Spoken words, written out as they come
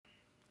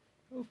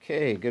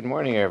Okay, good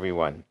morning,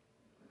 everyone.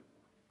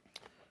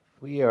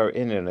 We are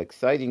in an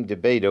exciting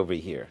debate over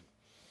here.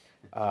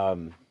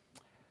 Um,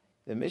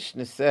 the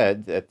Mishnah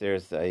said that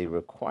there's a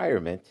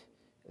requirement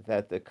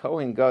that the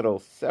Kohen Gadol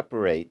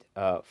separate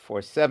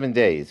for 7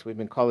 days. We've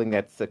been calling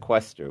that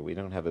sequester. We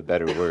don't have a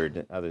better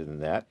word other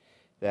than that.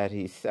 That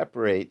he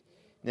separate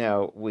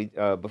now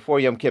before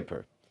Yom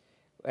Kippur,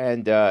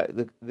 and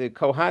the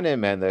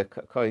Kohanim and the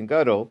Kohen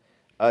Gadol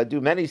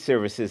do many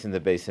services in the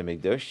Beis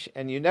Hamikdash,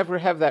 and you never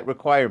have that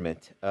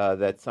requirement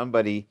that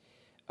somebody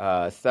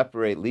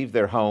leave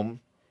their home,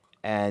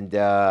 and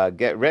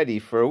get ready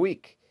for a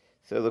week.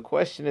 So the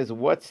question is,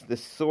 what's the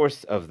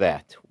source of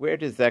that? Where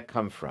does that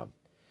come from?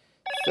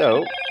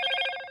 So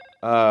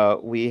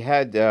we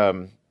had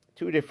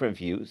two different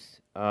views.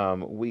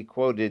 We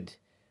quoted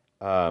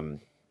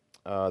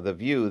the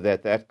view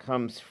that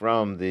comes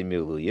from the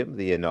Miluyim,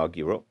 the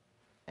inaugural,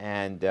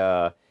 and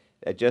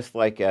just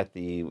like at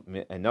the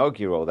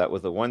inaugural, that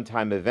was a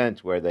one-time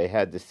event where they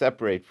had to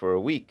separate for a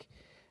week,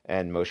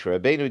 and Moshe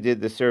Rabbeinu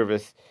did the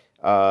service.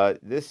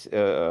 This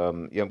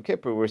Yom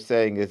Kippur, we're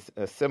saying, is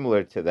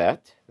similar to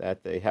that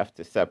they have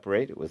to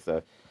separate. It was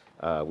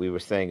we were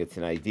saying it's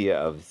an idea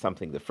of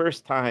something the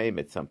first time,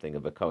 it's something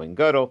of a Kohen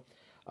Gadol.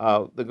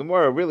 The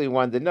Gemara really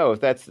wanted to know if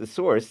that's the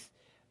source.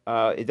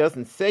 It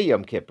doesn't say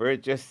Yom Kippur,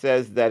 it just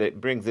says that it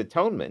brings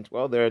atonement.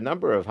 Well, there are a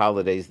number of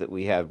holidays that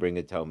we have bring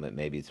atonement.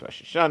 Maybe it's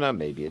Rosh Hashanah,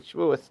 maybe it's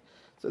Shavuos.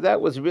 So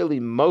that was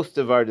really most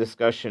of our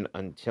discussion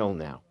until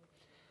now.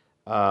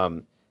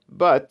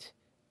 But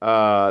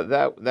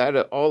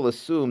that all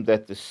assumed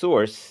that the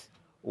source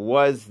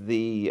was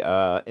the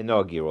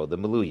inaugural, the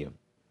Miluyim.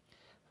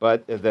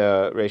 But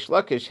the Reish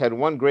Lakish had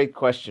one great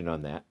question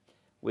on that,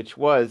 which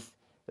was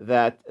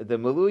that the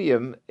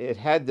Miluyim,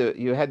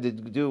 you had to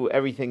do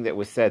everything that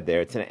was said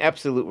there. It's an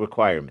absolute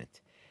requirement.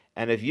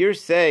 And if you're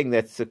saying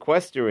that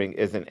sequestering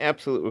is an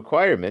absolute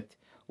requirement,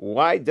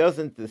 why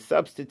doesn't the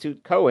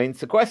substitute Kohen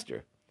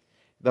sequester?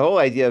 The whole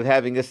idea of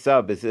having a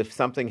sub is if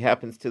something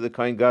happens to the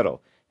Kohen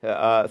Gadol,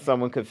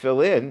 someone could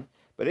fill in.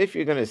 But if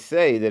you're going to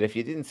say that if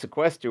you didn't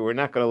sequester, we're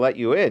not going to let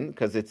you in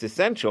because it's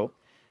essential,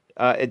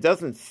 it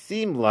doesn't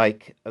seem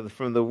like,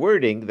 from the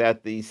wording,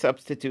 that the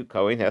substitute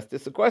Kohen has to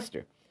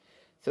sequester.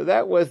 So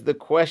that was the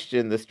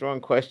question, the strong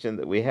question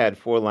that we had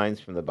 4 lines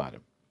from the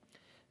bottom.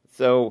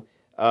 So,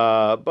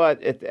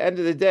 but at the end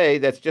of the day,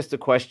 that's just a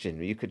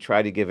question. You could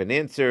try to give an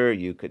answer.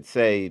 You could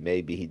say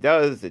maybe he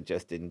does. It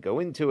just didn't go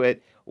into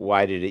it.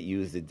 Why did it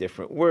use a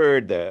different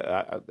word?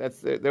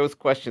 Those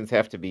questions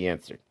have to be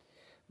answered.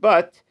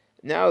 But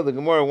now the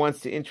Gemara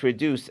wants to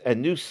introduce a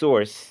new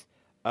source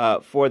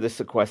for the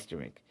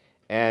sequestering.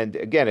 And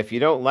again, if you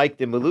don't like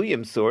the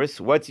Miluyim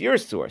source, what's your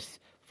source?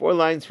 4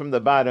 lines from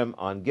the bottom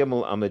on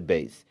Gimel Amud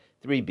Beis.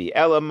 3b.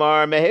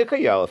 Elamar Meheka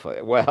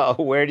Yalfa. Well,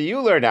 where do you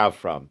learn out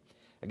from?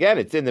 Again,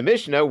 it's in the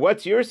Mishnah.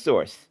 What's your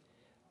source?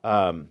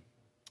 Let's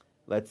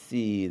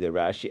see the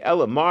Rashi.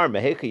 Elamar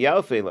Meheka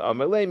Yalfa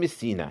Amalei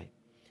Misinai.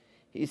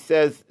 He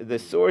says the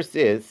source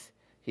is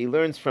he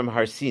learns from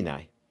Har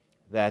Sinai.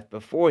 That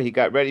before he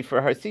got ready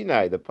for Har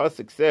Sinai, the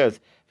pasuk says,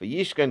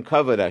 "V'yishkan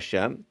kavod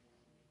Hashem."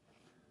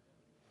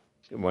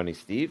 Good morning,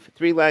 Steve.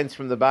 3 lines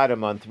from the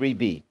bottom on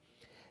 3b.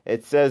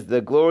 It says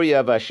the glory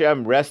of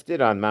Hashem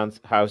rested on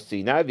Mount Har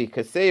Sinai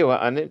v'kaseu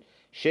ha'anin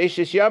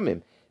sheishes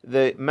yamim.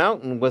 The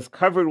mountain was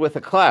covered with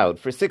a cloud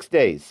for 6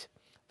 days.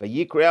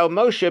 V'yikra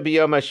Moshe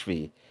b'yom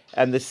hashvi.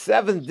 And the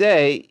 7th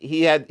day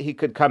he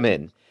could come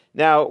in.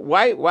 Now,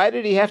 why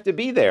did he have to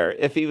be there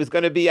if he was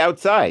going to be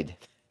outside?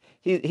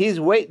 He's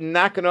waiting,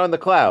 knocking on the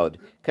cloud.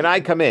 Can I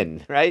come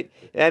in, right?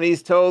 And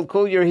he's told,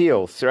 cool your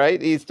heels, right?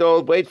 He's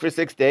told, wait for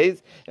 6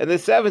 days. And the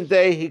 7th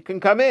day, he can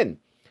come in.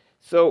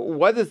 So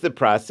what is the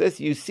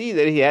process? You see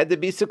that he had to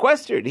be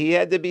sequestered. He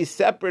had to be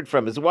separate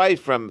from his wife,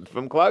 from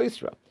Klal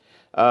Yisrael.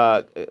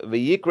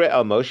 V'yikra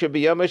el Moshe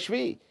b'yom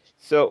hashvi.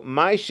 So,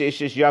 my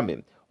sheishes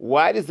yamim.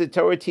 Why does the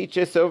Torah teach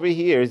us over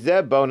here?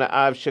 Zeh bona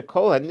av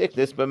shekol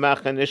haniknes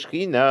b'machan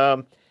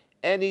hashchina.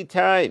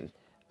 Anytime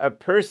a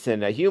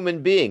person, a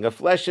human being, a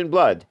flesh and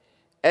blood,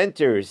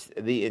 enters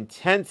the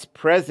intense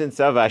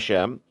presence of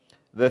Hashem,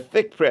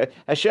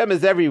 Hashem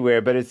is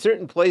everywhere, but at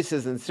certain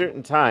places and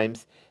certain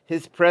times,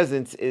 His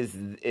presence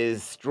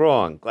is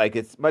strong. Like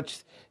it's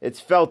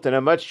felt in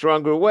a much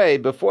stronger way.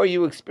 Before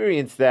you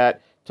experience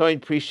that, toin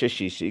pri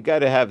shashisha, you got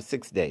to have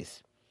 6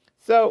 days.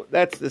 So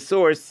that's the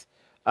source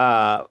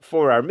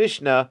for our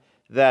Mishnah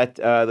that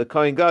the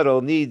Kohen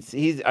Gadol needs.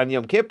 He's on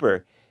Yom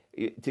Kippur.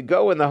 To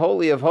go in the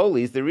Holy of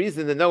Holies, the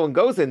reason that no one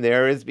goes in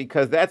there is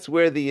because that's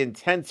where the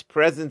intense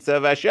presence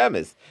of Hashem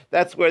is.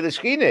 That's where the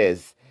Shekhinah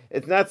is.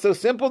 It's not so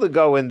simple to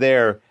go in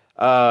there,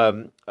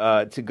 so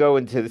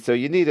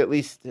you need at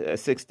least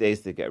 6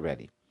 days to get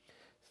ready.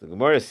 So the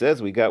Gemara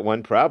says we got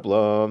one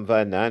problem.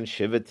 Vanan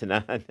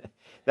Shivatanan.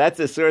 That's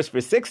a source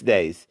for 6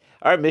 days.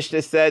 Our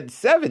Mishnah said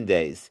 7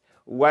 days.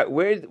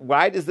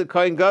 Why does the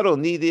Kohen Gadol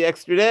need the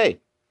extra day?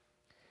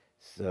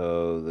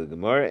 So the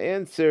Gemara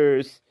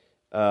answers,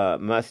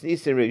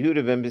 Masnisin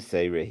Rehuda ben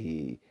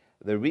B'Seirehi.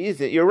 The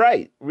reason, you're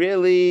right,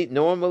 really,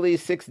 normally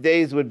 6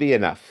 days would be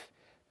enough.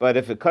 But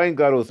if a Kohen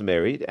Gadol is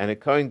married, and a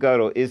Kohen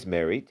Gadol is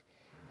married,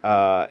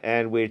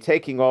 and we're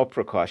taking all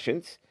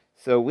precautions,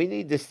 so we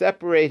need to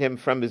separate him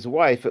from his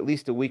wife at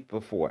least a week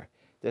before.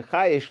 The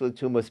chayish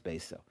l'tumas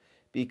beso,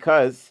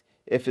 because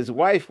if his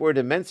wife were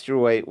to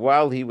menstruate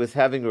while he was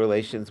having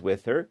relations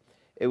with her,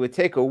 it would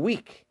take a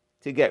week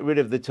to get rid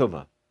of the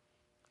tumah.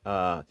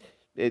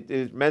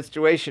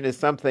 Menstruation is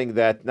something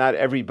that not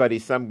everybody,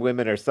 some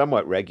women are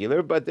somewhat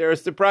regular, but there are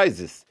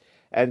surprises.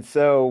 And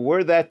so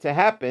were that to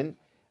happen,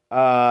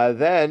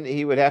 then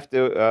he would have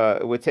to,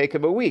 it would take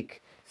him a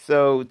week.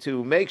 So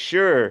to make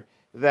sure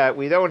that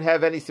we don't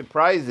have any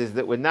surprises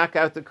that would knock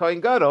out the Kohen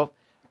Gadol,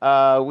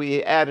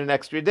 we add an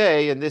extra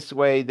day, and this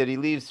way that he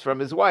leaves from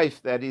his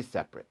wife, that he's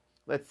separate.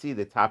 Let's see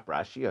the top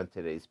Rashi on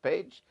today's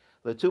page.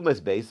 Latumas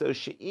beso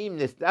she'im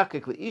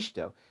nisdakik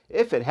leishto.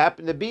 If it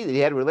happened to be that he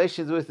had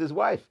relations with his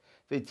wife,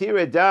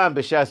 v'tira dam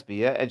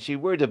b'shaspia, and she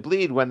were to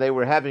bleed when they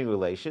were having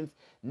relations,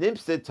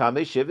 nimset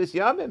tamei shivas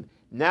yamim.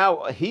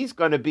 Now he's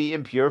going to be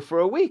impure for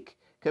a week.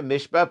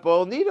 Kamishbat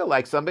bol nida,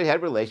 like somebody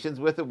had relations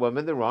with a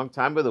woman the wrong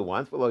time or the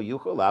once, v'lo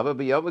yuchol lava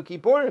b'yom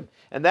kippurim,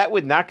 and that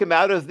would knock him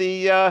out of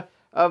the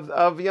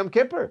of Yom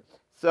Kippur.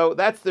 So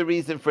that's the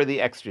reason for the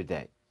extra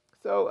day.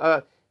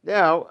 So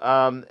now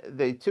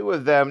the two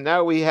of them.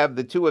 Now we have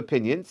the two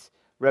opinions.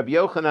 Rabbi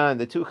Yochanan and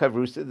the two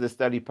Chavrusa, the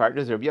study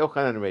partners, Rabbi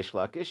Yochanan and Reish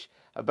Lakish,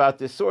 about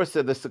the source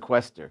of the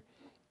sequester.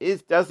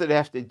 Does it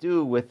have to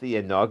do with the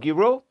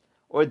inaugural,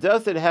 or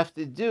does it have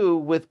to do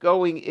with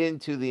going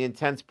into the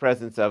intense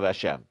presence of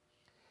Hashem?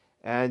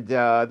 And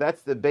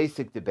that's the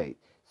basic debate.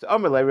 So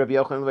Amalei Rabbi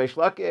Yochanan and Reish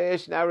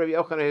Lakish. Now Rabbi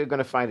Yochanan are going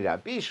to find it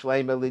out.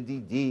 Bishleima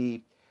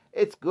l'didi.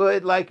 It's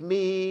good like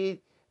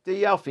me.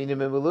 The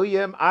Yalfinim and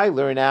Meluyim. I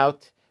learn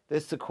out the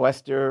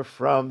sequester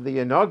from the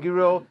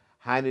inaugural.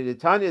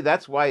 Haniditanya,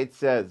 that's why it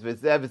says,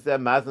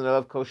 V'zeh mazan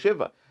alav kol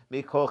shiva,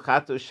 mikol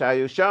chato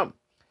shayu sham.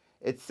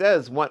 It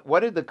says,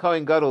 what did the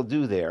Kohen Gadol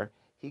do there?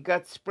 He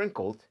got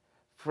sprinkled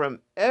from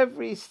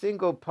every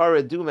single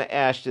paraduma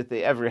ash that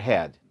they ever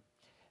had.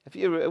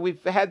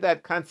 We've had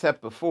that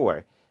concept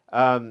before.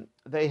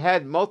 They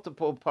had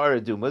multiple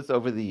paradumas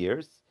over the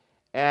years,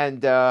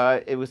 and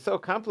it was so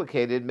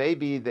complicated,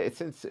 maybe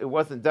since it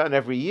wasn't done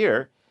every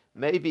year,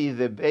 maybe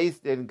the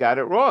Beis Din got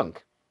it wrong,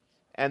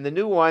 and the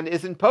new one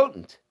isn't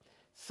potent.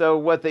 So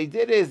what they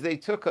did is they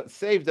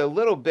saved a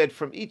little bit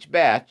from each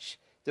batch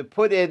to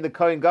put in the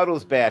Kohen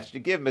Gadol's batch to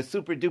give him a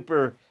super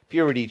duper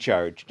purity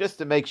charge, just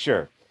to make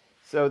sure.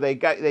 So they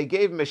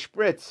gave him a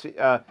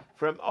spritz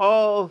from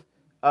all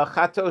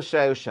chato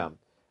shayusham,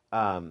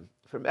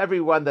 from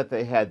every one that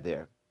they had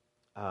there,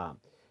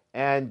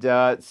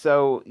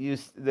 so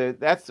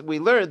we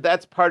learned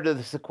that's part of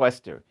the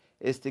sequester,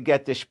 is to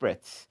get the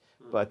spritz.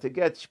 But to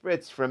get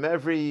spritz from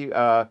every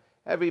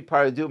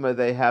paraduma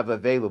they have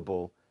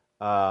available,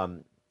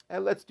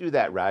 and let's do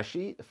that.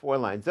 Rashi, 4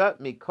 lines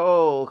up.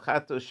 Mikol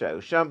chato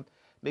shausham,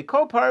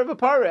 mikol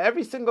para,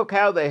 every single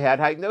cow they had.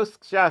 Hagnos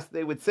shas,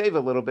 they would save a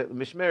little bit.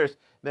 Mishmeres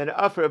men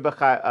afer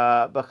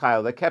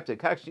b'chayil, they kept it.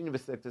 Kakshin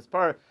v'sektas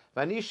para.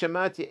 Vani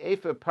shamati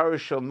efer para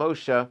shel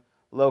Moshe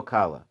lo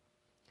kala.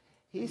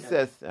 He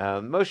says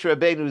Moshe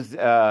Rabbeinu's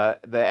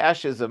the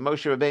ashes of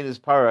Moshe Rabbeinu's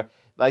para,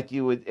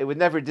 it would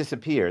never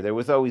disappear. There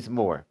was always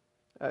more.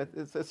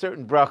 It's a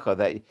certain bracha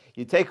that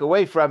you take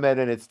away from it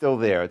and it's still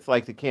there. It's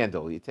like the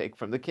candle. You take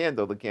from the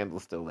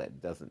candle's still lit.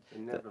 It doesn't.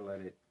 And never let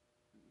it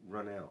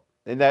run out.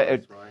 And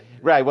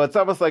right. Well, it's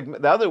almost like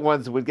the other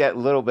ones would get a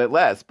little bit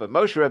less, but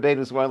Moshe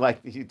Rabbeinu's one, like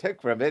you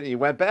took from it and you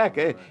went back.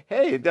 Hey,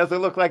 it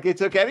doesn't look like you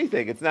took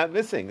anything. It's not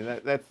missing.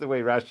 And that's the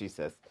way Rashi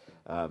says.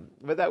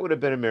 But that would have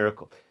been a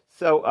miracle.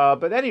 So,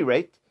 but at any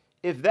rate,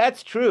 if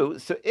that's true,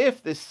 so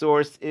if the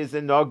source is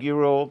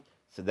inaugural,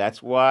 so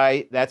that's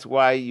why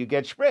you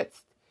get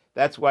spritzed.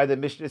 That's why the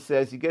Mishnah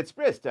says you get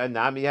spritzed.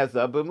 Anami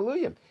hazab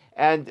b'meluyim.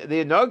 And the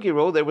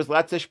inaugural, there was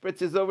lots of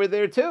spritzes over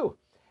there too.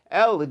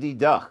 El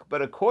didach.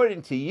 But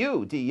according to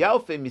you, di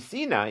yalfe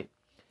Sinai,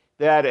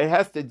 that it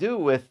has to do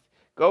with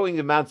going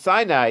to Mount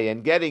Sinai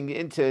and getting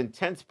into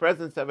intense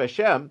presence of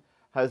Hashem,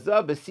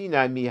 hazab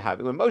b'Sinai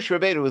mihab. When Moshe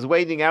Rabbeinu was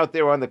waiting out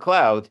there on the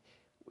cloud,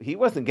 he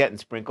wasn't getting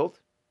sprinkled.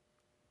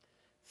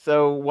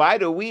 So why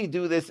do we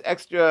do this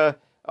extra,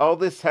 all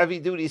this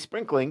heavy-duty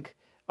sprinkling,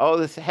 all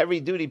this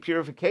heavy-duty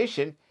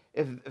purification?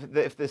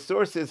 If the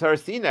source is Har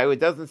Sinai, it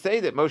doesn't say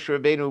that Moshe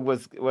Rabbeinu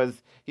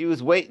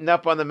was waiting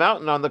up on the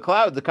mountain on the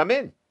cloud to come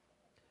in.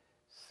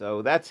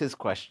 So that's his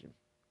question.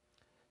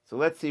 So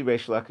let's see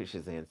Reish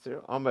Lakish's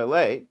answer.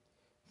 Amalei,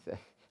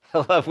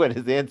 I love what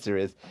his answer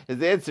is.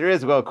 His answer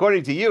is, well,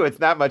 according to you, it's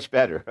not much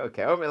better.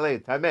 Okay,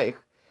 Amalei Tamech.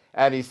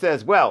 And he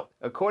says, well,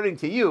 according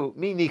to you,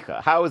 mi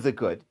nicha, how is it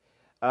good?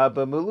 But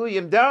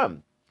meluyim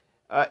dam.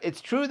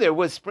 It's true there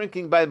was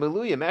sprinkling by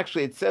meluyim.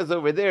 Actually, it says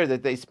over there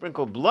that they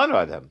sprinkled blood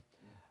on them.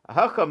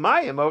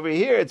 Hachamayim, over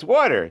here, it's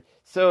water.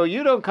 So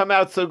you don't come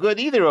out so good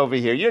either over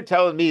here. You're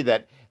telling me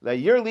that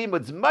your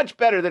limud's much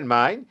better than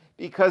mine,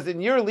 because in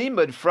your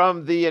limud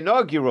from the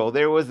inaugural,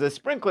 there was a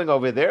sprinkling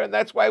over there, and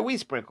that's why we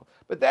sprinkle.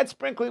 But that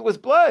sprinkling was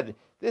blood.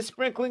 This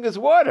sprinkling is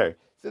water.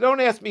 So don't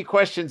ask me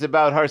questions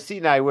about Har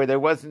Sinai where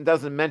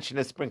doesn't mention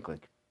a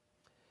sprinkling.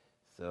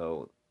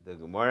 So the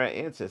Gemara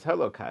answers,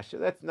 hello, Kasha,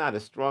 that's not a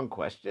strong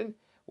question.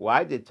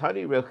 Why did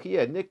Tani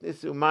Rechia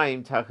Niknisu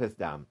Mayim Tachas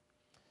Dam?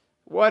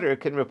 Water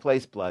can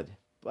replace blood.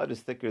 Blood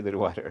is thicker than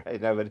water.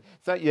 Right? But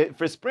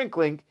for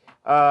sprinkling,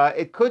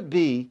 it could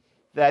be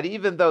that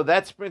even though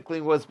that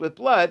sprinkling was with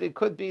blood, it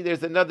could be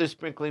there's another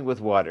sprinkling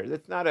with water.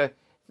 That's not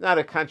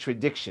a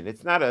contradiction.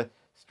 It's not a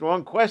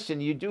strong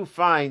question. You do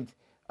find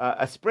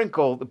a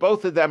sprinkle.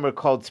 Both of them are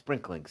called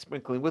sprinkling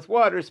with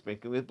water,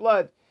 sprinkling with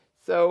blood.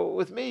 So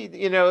with me,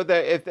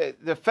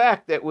 the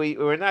fact that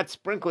we're not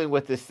sprinkling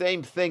with the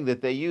same thing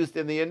that they used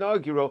in the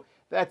inaugural,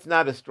 that's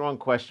not a strong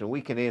question.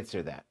 We can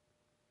answer that.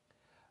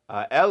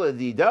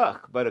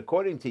 But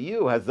according to you,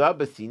 Hazab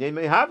Basine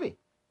Mehavi.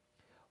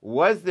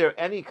 Was there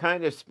any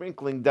kind of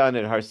sprinkling done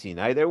at Har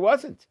Sinai? There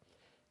wasn't.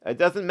 It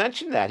doesn't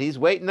mention that. He's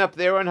waiting up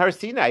there on Har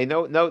Sinai.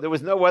 No, there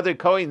was no other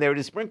Kohen there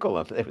to sprinkle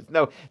him.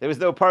 There was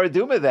no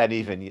paraduma then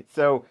even.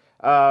 So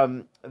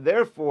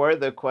therefore,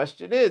 the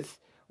question is,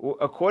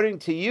 according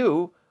to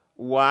you,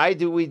 why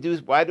do we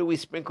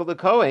sprinkle the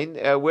Kohen?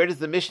 Where does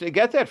the Mishnah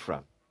get that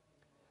from?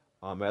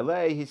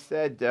 Amarle, he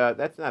said,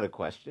 that's not a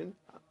question.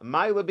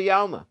 Maila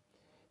bi'alma.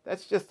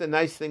 That's just a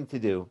nice thing to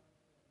do.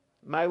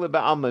 Maila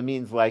ba'alma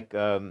means like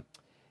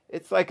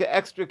it's like an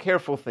extra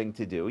careful thing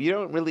to do. You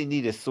don't really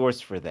need a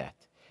source for that.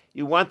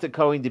 You want the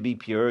Kohen to be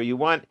pure. You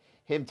want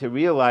him to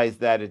realize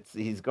that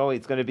it's going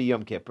to be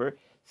Yom Kippur.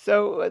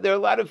 So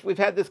there are we've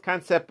had this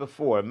concept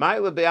before.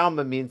 Maila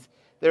be'alma means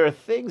there are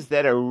things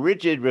that are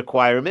rigid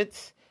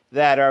requirements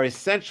that are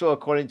essential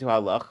according to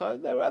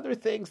halacha. There are other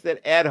things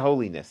that add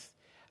holiness.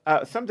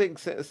 Something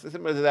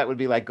similar to that would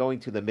be like going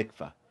to the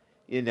mikvah.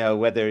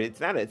 Whether it's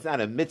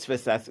not a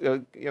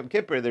mitzvah, Yom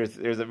Kippur,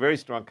 there's a very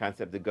strong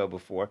concept to go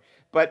before.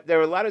 But there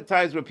are a lot of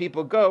times where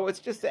people go, it's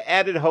just an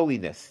added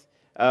holiness.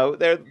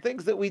 There are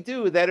things that we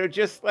do that are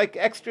just like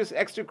extra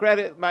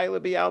credit, Ma'ila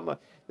B'Alma,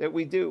 that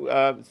we do.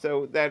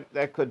 So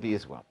that could be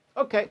as well.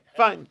 Okay,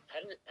 fine.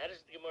 How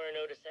does the Gemara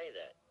know to say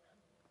that?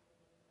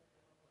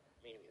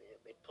 I mean,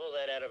 they pull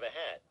that out of a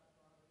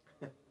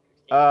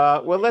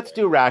hat. Well, let's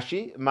do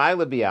Rashi,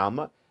 Ma'ila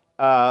B'Alma.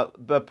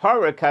 But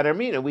para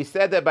kadarmina, we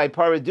said that by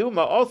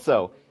paraduma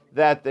also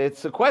that the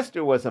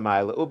sequester was a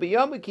mila.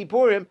 Ubiyom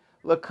kippurim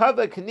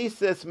lakava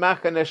knisas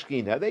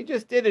machanashkina. They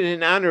just did it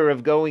in honor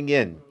of going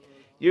in.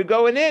 You're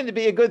going in to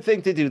be a good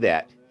thing to do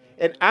that,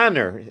 an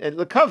honor and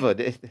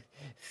lakavod.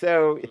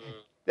 So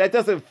that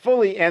doesn't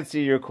fully answer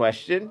your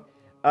question,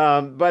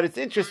 but it's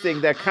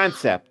interesting that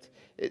concept.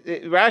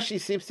 Rashi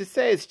seems to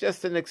say it's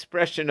just an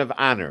expression of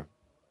honor,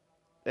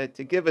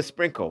 to give a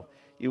sprinkle.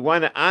 You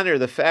want to honor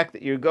the fact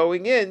that you're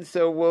going in,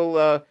 so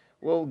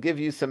we'll give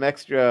you some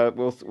extra.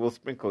 We'll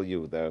sprinkle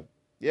you though.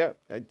 Yeah,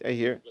 I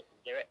hear.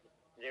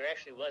 There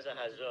actually was a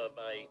hazah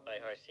by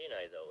Har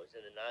Sinai though. It was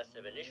in the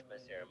Na'aseh V'Nishma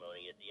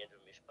ceremony at the end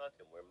of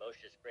Mishpatim, where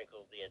Moshe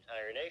sprinkled the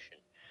entire nation.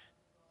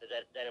 So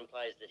that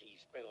implies that he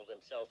sprinkled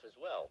himself as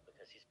well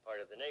because he's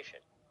part of the nation.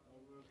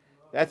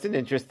 That's an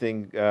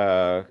interesting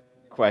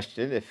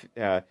question.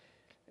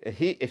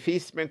 If he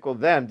sprinkled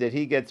them, did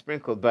he get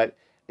sprinkled? But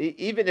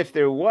even if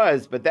there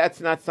was, but that's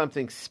not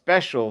something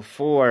special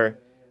for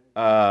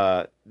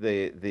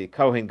the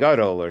Kohen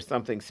Gadol or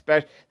something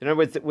special. In other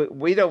words,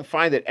 we don't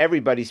find that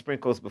everybody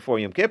sprinkles before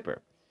Yom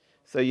Kippur.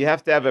 So you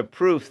have to have a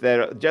proof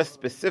that just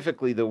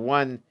specifically the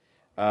one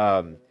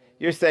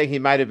you're saying he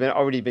might have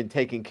already been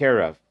taken care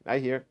of. I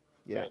hear,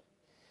 yeah.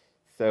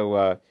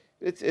 So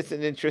it's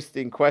an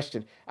interesting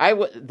question.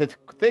 The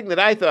thing that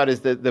I thought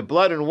is that the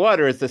blood and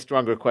water is the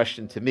stronger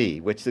question to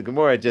me, which the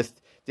Gemara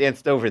just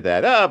danced over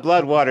that.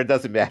 Blood, water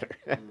doesn't matter.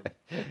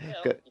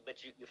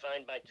 But you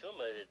find by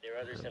Tuma that there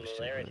are other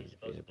similarities.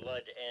 Both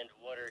blood and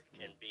water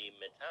can be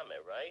metame,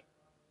 right?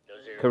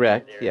 Those are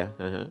correct. Yeah.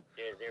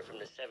 They're from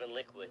the 7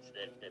 liquids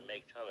that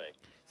make tame.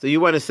 So you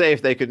want to say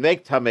if they could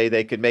make tame,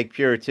 they could make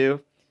pure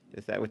too?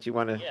 Is that what you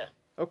want to? Yeah.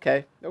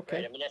 Okay. Right?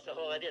 I mean, that's the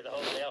whole idea. The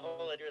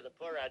whole idea of the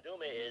Pura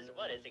Aduma is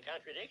what? It's a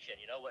contradiction.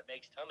 What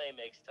makes tame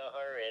makes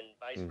tahar, and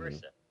vice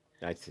versa.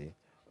 I see.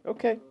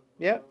 Okay.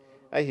 Yeah,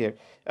 I hear.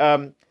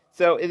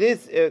 So it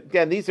is,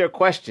 again, these are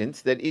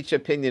questions that each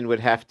opinion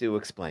would have to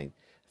explain.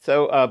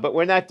 So, but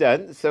we're not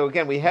done. So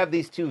again, we have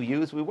these two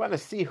views. We want to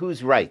see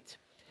who's right.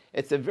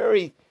 It's a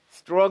very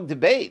strong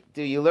debate.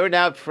 Do you learn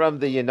out from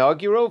the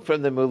inaugural,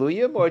 from the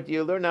Muluyim, or do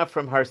you learn out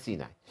from Har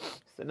Sinai?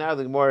 So now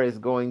the Gemara is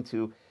going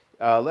to,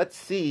 let's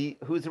see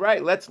who's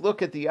right. Let's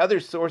look at the other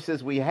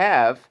sources we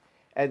have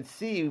and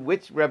see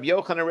which Rabbi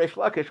Yochanan Reish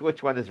Lakish,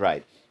 which one is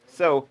right.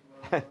 So,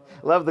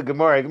 love the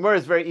Gemara. Gemara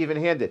is very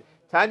even-handed.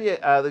 Tanya,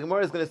 the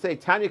Gemara is going to say,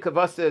 Tanya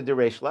Kavasa de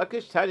Reish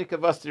Lakish, Tanya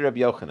Kavasa de Rabbi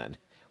Yochanan.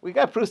 We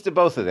got proofs to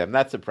both of them,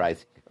 not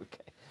surprising.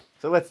 Okay,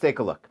 so let's take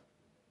a look.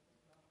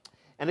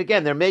 And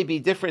again, there may be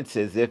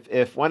differences.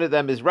 If one of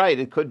them is right,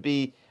 it could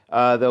be,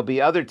 there'll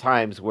be other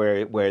times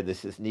where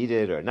this is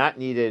needed or not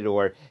needed,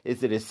 or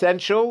is it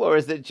essential, or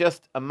is it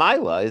just a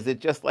mila? Is it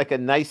just like a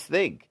nice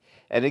thing?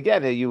 And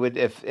again, you would,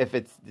 if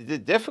it's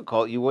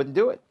difficult, you wouldn't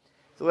do it.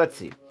 So let's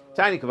see.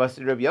 Tiny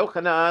Kavasa Rabbi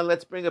Yochanan.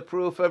 Let's bring a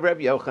proof of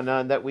Rabbi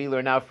Yochanan that we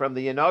learn out from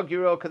the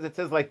inaugural, because it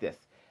says like this: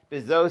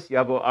 Bizos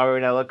Yabo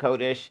Aron Ela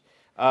Kodesh.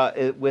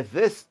 With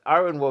this,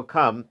 Aaron will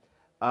come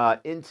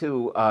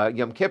into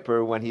Yom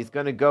Kippur when he's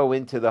going to go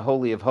into the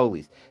Holy of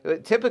Holies.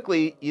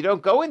 Typically, you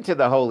don't go into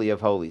the Holy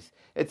of Holies.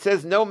 It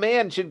says no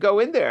man should go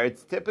in there.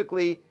 It's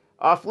typically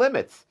off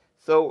limits.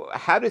 So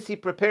how does he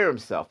prepare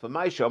himself?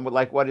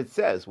 Like what it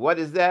says. What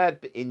is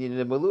that?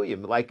 Inyan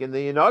Miluyim, like in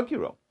the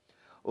inaugural.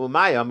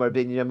 Umayam or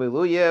Binyan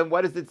Miluyim.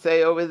 What does it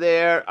say over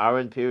there?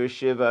 Aaron Pirush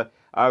Shiva.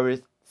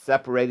 Aaron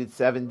separated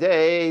 7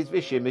 days.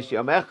 Vishimish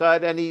Yom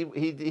Echad, and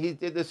he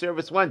did the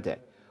service one day.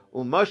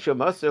 Moshe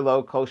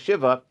Maserlo Kol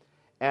Shiva.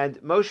 And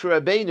Moshe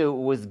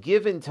Rabbeinu was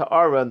given to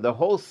Aaron the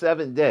whole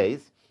 7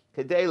 days.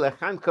 Kedei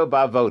lechanko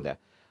ba'avoda.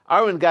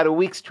 Aaron got a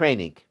week's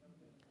training.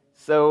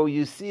 So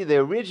you see, the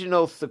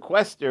original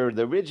sequester,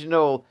 the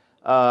original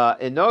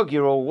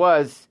inaugural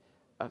was,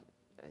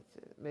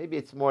 maybe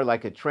it's more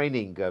like a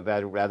training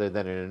rather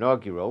than an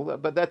inaugural.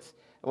 But that's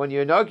when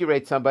you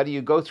inaugurate somebody,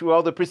 you go through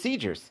all the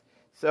procedures.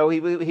 So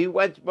he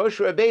went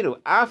Moshe Rabbeinu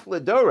af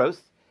ledoros.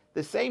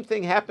 The same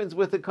thing happens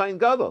with the Kohen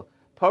Gadol.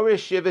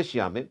 Porish Shivish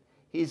Yamim.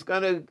 He's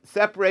going to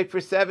separate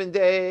for 7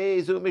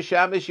 days.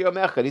 Umishamish Yom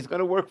Echad. He's going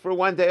to work for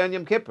 1 day on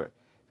Yom Kippur.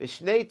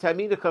 Vishnei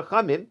Talmidei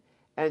Chachamim,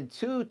 and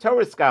 2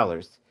 Torah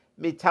scholars.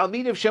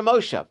 Mitalmid of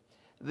Shemosha.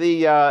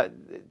 The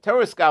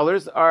Torah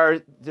scholars are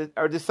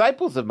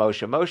disciples of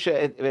Moshe.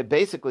 Moshe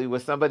basically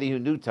was somebody who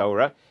knew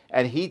Torah,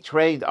 and he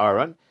trained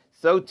Aaron.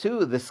 So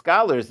too, the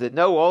scholars that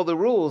know all the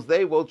rules,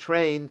 they will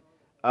train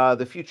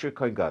the future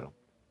Kohen Gadol.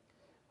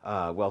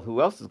 Well,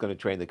 who else is going to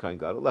train the Kohen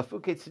Gadol?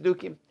 Lafuke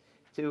Tzedukim.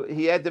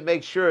 He had to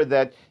make sure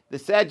that the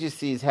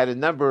Sadducees had a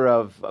number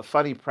of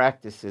funny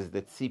practices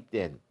that seeped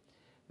in.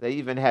 They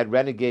even had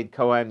renegade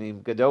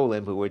Kohanim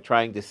Gadolim who were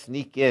trying to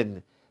sneak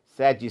in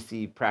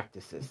Sadducee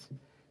practices.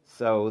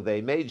 So they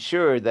made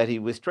sure that he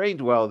was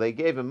trained well. They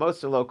gave him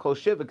Moselo Kol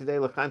Shiva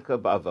Kedei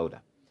Lechanka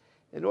Ba'avoda.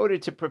 In order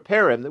to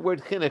prepare him, the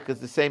word chinuch is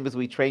the same as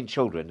we train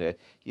children.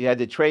 You had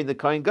to train the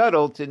Kohen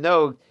Gadol to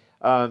know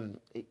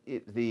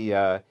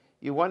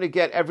you want to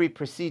get every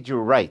procedure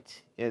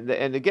right.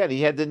 And again,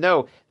 he had to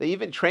know. They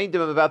even trained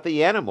him about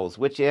the animals.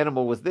 Which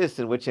animal was this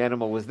and which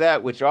animal was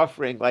that? Which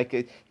offering?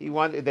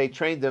 They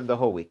trained them the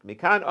whole week.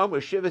 Mikan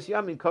Omer Shivas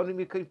Yamin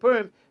Konim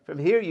Yikpurim. From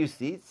here you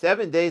see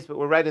 7 days, but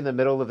we're right in the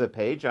middle of the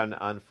page on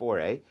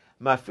 4a.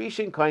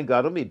 Mafrishin Kohen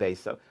Gadol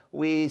Mibeso.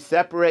 We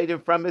separate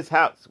him from his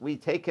house. We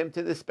take him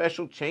to the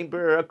special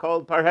chamber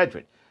called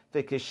Parhedron.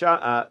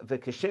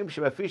 V'kishim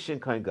Shemafrishin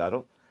Kohen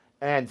Gadol.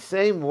 And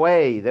same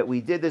way that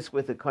we did this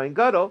with the Kohen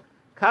Gadol,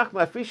 Kach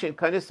Mafrishin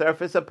Kohen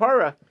Sarfis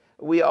Apara.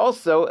 We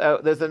also,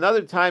 there's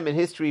another time in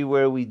history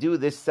where we do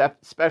this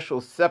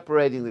special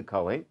separating the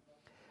Kohen.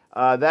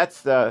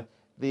 That's the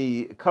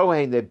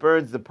Kohen that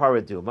burns the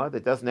Paraduma.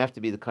 That doesn't have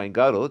to be the Kohen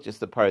Gadol, just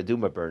the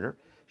Paraduma burner.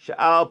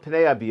 Sha'al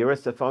Pnei Abira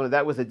Safona,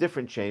 that was a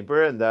different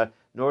chamber in the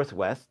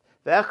northwest.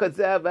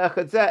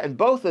 And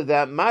both of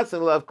them,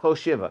 Matzah Love Kol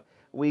Shiva.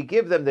 We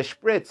give them the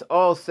spritz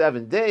all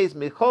 7 days,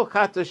 Michol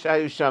Chato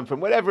Shayusham,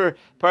 from whatever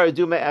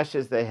Paraduma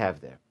ashes they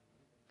have there.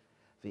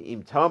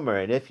 V'im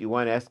Tomer, and if you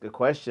want to ask a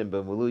question,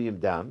 but Muluyim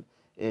Dam,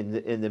 in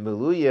the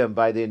Muluyim,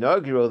 by the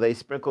inaugural, they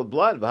sprinkled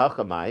blood,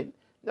 V'hachamayim,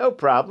 no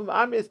problem.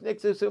 Amis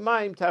Nixus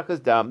Umayim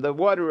Tachas Dam, the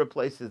water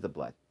replaces the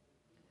blood.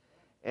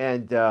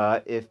 And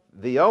if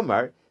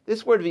V'yomar,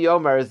 this word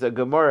V'yomar is a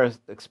Gemara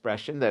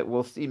expression that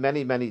we'll see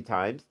many, many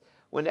times.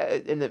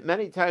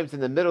 Many times in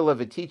the middle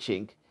of a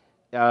teaching,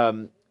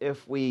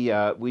 if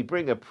we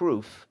bring a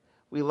proof,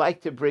 we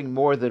like to bring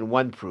more than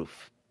one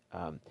proof.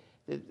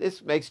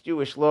 This makes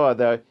Jewish law,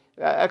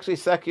 actually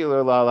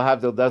secular law,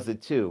 Lahavdil does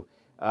it too.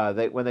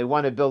 When they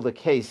want to build a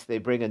case, they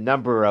bring a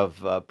number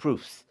of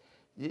proofs.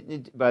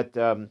 But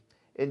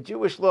in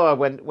Jewish law,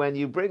 when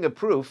you bring a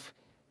proof,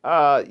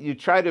 you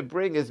try to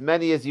bring as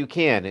many as you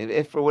can. And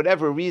if for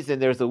whatever reason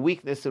there's a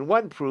weakness in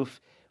one proof,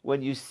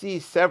 when you see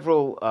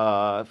several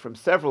from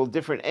several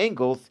different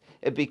angles,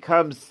 it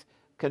becomes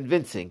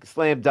convincing,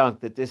 slam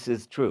dunk, that this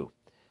is true.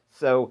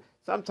 So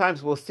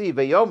sometimes we'll see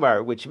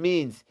Vayomar, which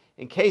means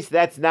in case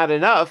that's not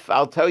enough,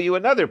 I'll tell you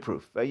another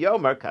proof.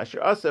 Vayomar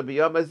kasher asa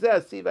b'yom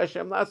hazeh siv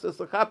Hashem lasos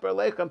lechaper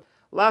lechem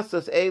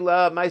lasos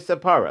eila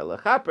ma'isapara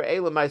lechaper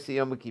eila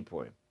ma'isayom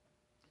kippurim.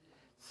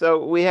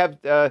 So we have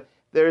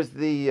there's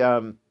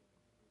this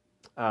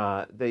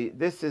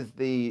is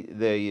the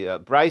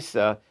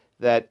brisa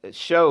that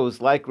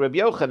shows, like Rabbi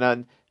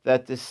Yochanan,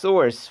 that the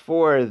source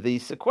for the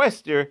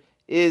sequester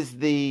is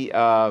the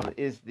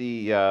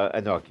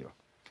inaugural,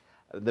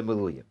 the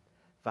Muluyim.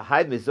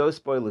 V'hai mizos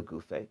spoil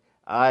legufe.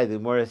 The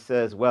Gemara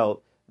says,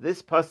 well,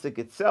 this pasuk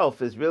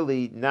itself is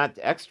really not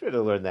extra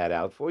to learn that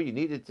out for. You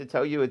need it to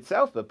tell you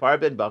itself. V'par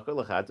ben bakar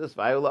lechatos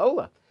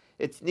v'ayol.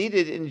 It's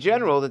needed in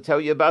general to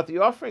tell you about the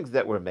offerings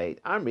that were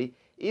made. Amri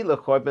ila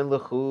korban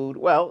lechud.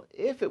 Well,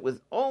 if it was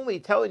only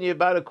telling you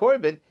about a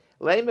korban,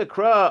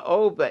 le'mekra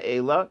o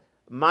ba'ela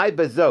my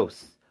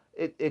bezos.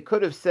 It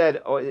could have said,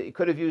 or it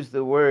could have used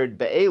the word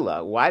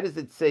ba'ela. Why does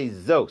it say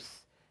zos?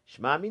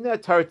 Shma mina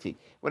tarti.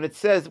 When it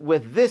says,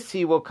 with this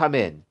he will come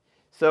in.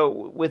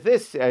 So with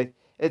this,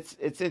 it's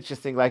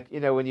interesting. Like,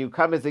 when you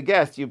come as a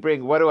guest, you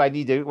bring, what do I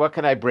need to, what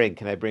can I bring?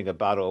 Can I bring a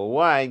bottle of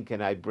wine?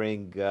 Can I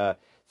bring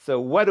So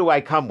what do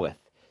I come with?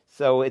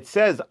 So it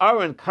says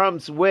Aaron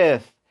comes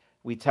with,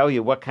 we tell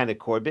you what kind of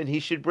korban he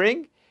should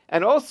bring,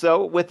 and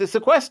also with the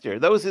sequester.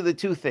 Those are the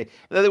two things.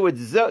 In other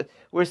words,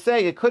 we're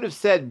saying it could have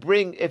said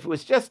bring, if it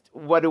was just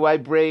what do I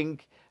bring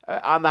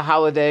on the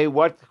holiday,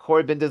 what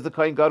korban does the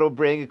Kohen Gadol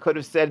bring, it could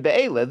have said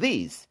be'ela,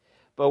 these.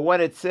 But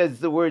when it says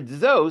the word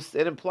zos,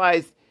 it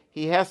implies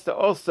he has to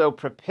also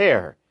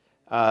prepare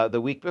the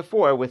week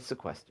before with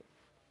sequester.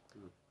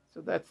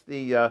 So that's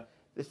the...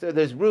 So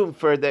there's room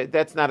for that.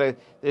 That's not a.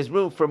 There's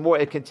room for more.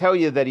 It can tell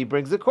you that he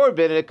brings a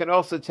korban, and it can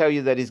also tell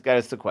you that he's got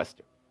a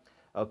sequester.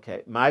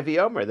 Okay, my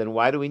vayomer. Then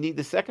why do we need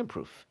the second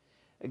proof?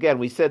 Again,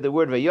 we said the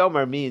word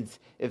vayomer means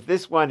if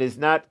this one is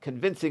not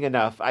convincing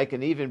enough, I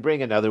can even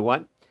bring another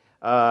one,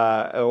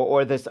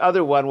 or this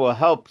other one will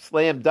help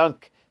slam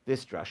dunk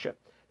this drasha.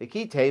 The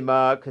key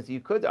tema, because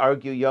you could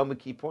argue Yom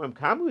Kippurim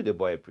kamu de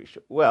boy aprisha.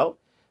 Well,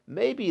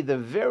 maybe the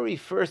very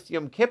first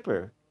Yom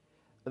Kippur.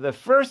 The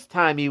first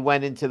time he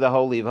went into the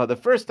Holy of Holies, the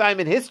first time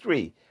in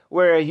history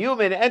where a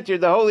human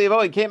entered the Holy of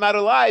Holies and came out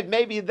alive,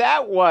 maybe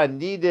that one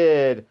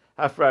needed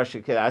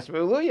Hafrasha Kedash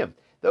Meluyim.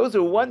 Those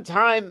are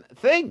one-time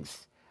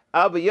things.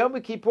 Alba Yom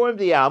Kippurim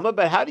di Alma,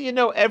 but how do you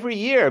know every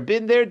year?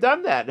 Been there,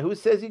 done that. Who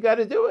says you got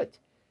to do it?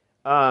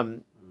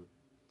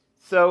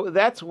 So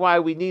that's why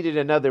we needed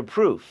another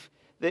proof.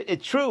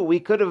 It's true, we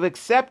could have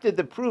accepted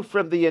the proof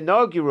from the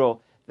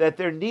inaugural that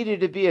there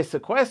needed to be a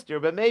sequester,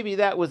 but maybe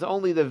that was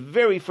only the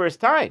very first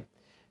time.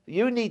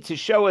 You need to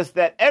show us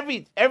that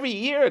every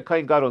year a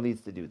Kohen Gadol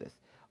needs to do this.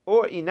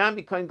 Or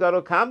Inami Kohen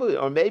Gadol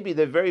Kamu, or maybe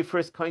the very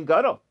first Kohen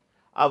Gadol.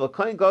 Al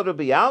Kohen Gadol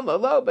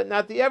B'Yalma, lo, but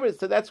not the ever.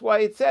 So that's why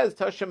it says,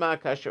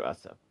 Toshama Kasher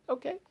Asa.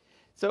 Okay.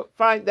 So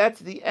fine, that's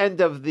the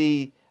end of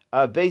the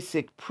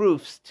basic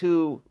proofs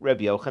to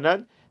Rabbi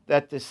Yochanan,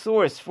 that the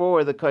source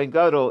for the Kohen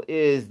Gadol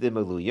is the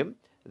Meluyim,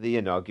 the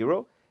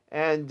inaugural.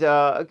 And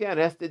again,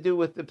 it has to do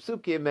with the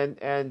psukim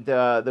and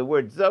the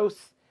word Zos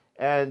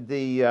and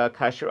the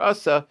Kasher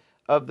Asa,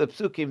 of the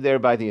psukim there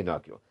by the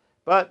inaugural.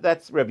 But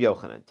that's Rabbi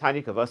Yochanan.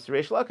 Tani Kavas to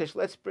Reish Lakish.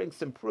 Let's bring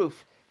some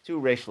proof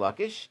to Reish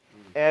Lakish.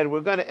 And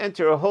we're going to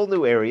enter a whole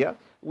new area,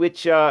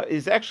 which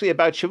is actually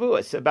about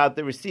Shavuos, about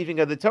the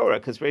receiving of the Torah,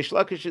 because Reish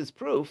Lakish's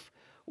proof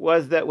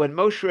was that when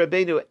Moshe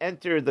Rabbeinu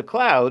entered the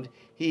cloud,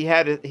 he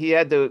had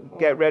to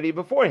get ready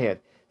beforehand.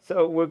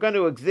 So we're going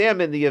to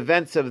examine the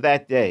events of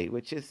that day,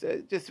 which is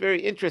just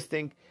very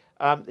interesting.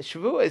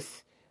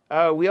 Shavuos,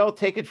 we all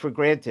take it for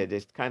granted.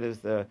 It's kind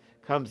of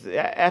comes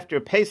after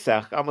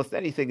Pesach. Almost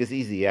anything is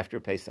easy after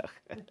Pesach.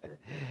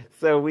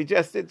 So it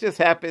just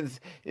happens.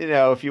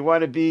 If you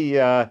want to be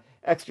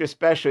extra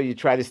special, you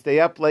try to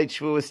stay up late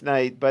Shavuos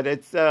night. But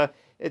it's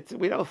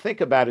we don't think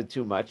about it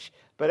too much.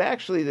 But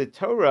actually, the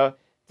Torah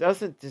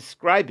doesn't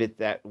describe it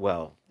that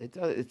well.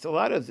 It's a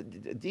lot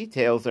of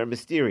details are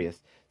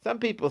mysterious. Some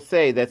people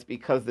say that's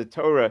because the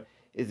Torah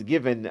is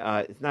given.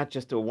 It's not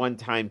just a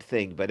one-time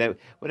thing, but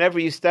whenever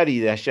you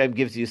study, Hashem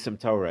gives you some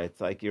Torah.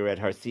 It's like you're at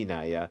Har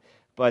Sinai.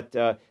 But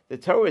the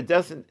Torah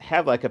doesn't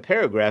have like a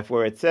paragraph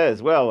where it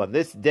says, well, on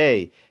this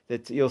day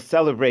that you'll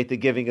celebrate the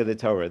giving of the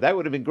Torah. That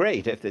would have been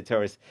great if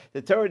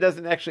the Torah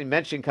doesn't actually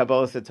mention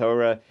Kabbalas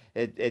HaTorah.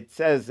 It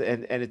says,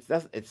 and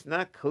it's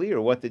not clear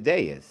what the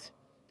day is.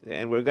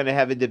 And we're going to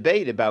have a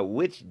debate about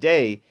which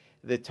day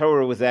the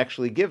Torah was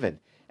actually given.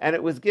 And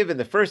it was given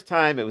the first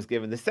time, it was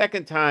given the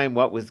second time,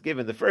 what was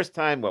given the first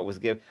time, what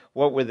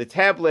were the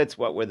tablets,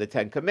 what were the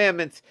Ten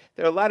Commandments.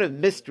 There are a lot of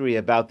mystery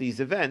about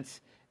these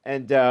events.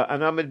 And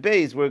on Amud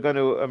Beis, we're going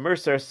to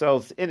immerse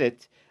ourselves in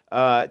it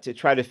to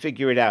try to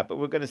figure it out. But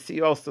we're going to see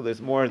also there's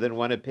more than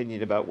one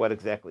opinion about what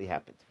exactly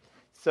happened.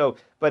 So,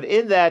 but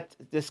in that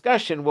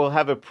discussion, we'll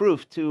have a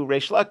proof to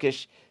Reish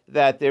Lakish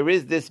that there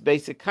is this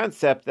basic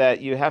concept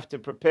that you have to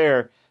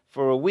prepare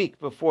for a week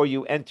before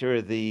you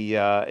enter the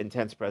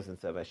intense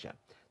presence of Hashem.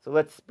 So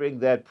let's bring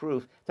that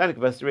proof. Tanik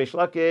Bas Reish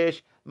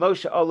Lakish,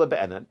 Moshe Ola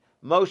Be'enan.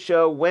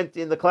 Moshe went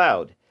in the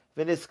cloud.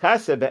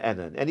 V'niskasa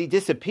be'enan, and he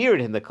disappeared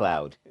in the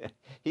cloud.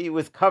 He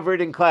was covered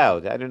in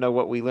cloud. I don't know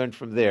what we learned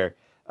from there.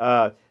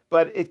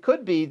 But it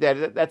could be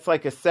that that's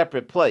like a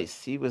separate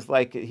place. He was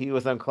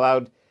on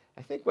cloud.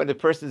 I think when a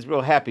person's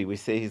real happy, we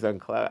say he's on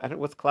cloud. I don't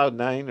know, what's cloud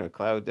 9 or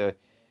cloud...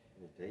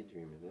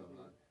 Daydreaming, isn't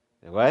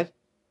it? What?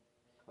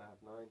 Cloud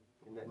 9.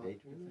 Isn't that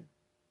daydreaming?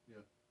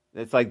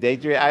 Yeah. It's like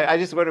daydream. I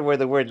just wondered where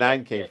the word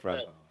 9 came from.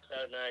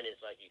 Cloud 9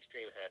 is like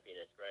extreme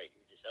happiness, right?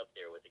 You're just up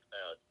there with the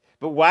clouds.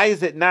 But why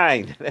is it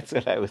 9? That's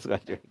what I was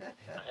wondering.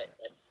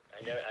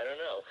 I don't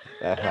know.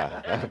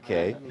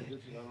 Okay,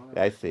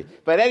 I see.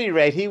 But at any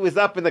rate, he was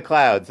up in the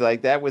clouds.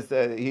 Like that was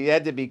he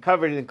had to be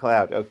covered in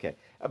cloud. Okay,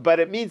 but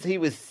it means he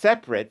was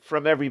separate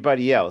from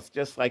everybody else,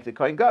 just like the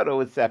Kohen Gadol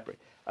was separate.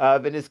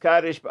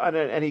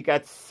 And he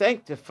got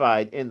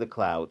sanctified in the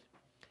cloud.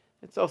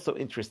 It's also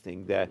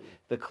interesting that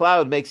the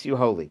cloud makes you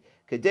holy.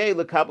 Kedei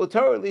l'kabel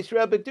Torah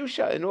l'Yisrael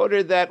b'kedusha, in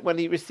order that when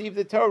he received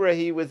the Torah,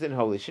 he was in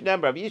holy.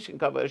 Shenem Rav Yishin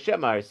kavod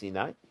Hashem Har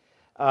Sinai.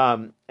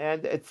 And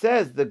it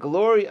says the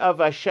glory of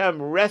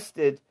Hashem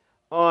rested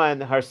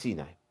on Har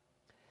Sinai.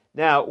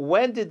 Now,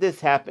 when did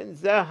this happen?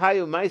 This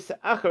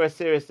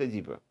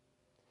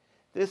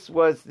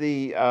was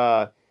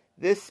the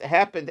this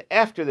happened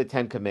after the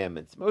Ten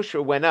Commandments.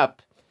 Moshe went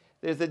up.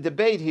 There's a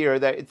debate here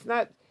that it's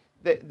not.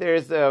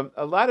 There's a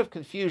lot of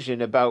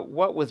confusion about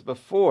what was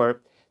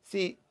before.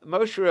 See,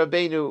 Moshe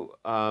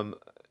Rabbeinu,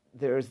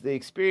 there's the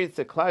experience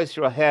that Klal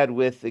Yisrael had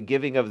with the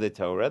giving of the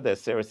Torah, the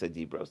Seres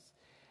Adibros,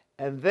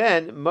 and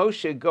then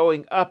Moshe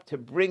going up to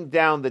bring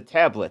down the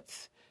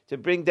tablets, to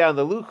bring down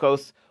the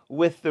Luchos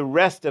with the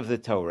rest of the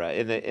Torah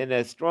in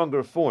a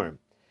stronger form.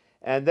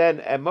 And then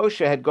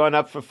Moshe had gone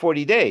up for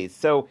 40 days.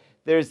 So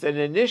there's an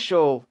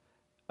initial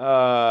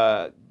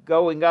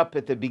going up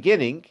at the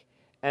beginning,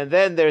 and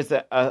then there's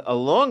a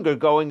longer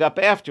going up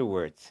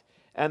afterwards.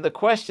 And the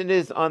question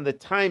is on the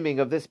timing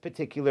of this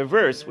particular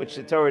verse, which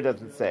the Torah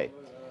doesn't say.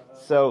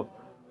 So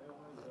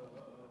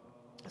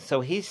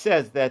he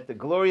says that the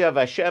glory of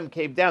Hashem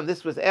came down.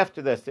 This was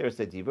after the Seres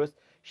Adibros.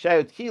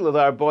 Shayot Kilul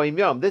Arboim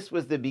Yom. This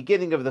was the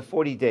beginning of the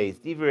 40 days.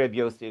 Divrei Reb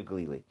Yossi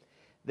Glili.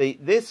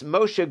 This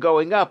Moshe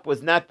going up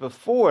was not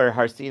before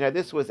Har Sinai.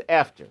 This was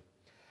after.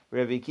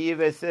 Rabbi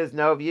Akiva says,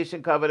 no,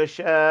 Yishin Kavod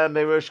Hashem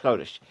Rosh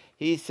Chodesh.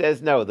 He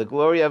says, no, the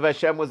glory of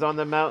Hashem was on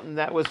the mountain.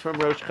 That was from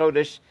Rosh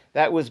Chodesh.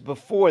 That was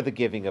before the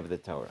giving of the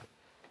Torah.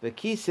 The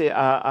Kisei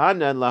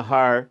Anan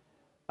Lahar,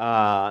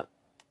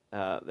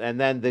 and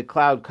then the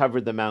cloud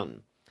covered the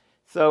mountain.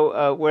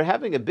 So we're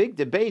having a big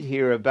debate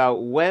here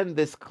about when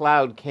this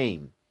cloud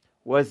came.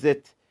 Was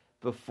it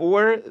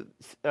before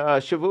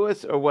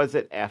Shavuos or was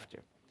it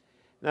after?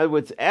 In other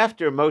words,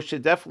 after Moshe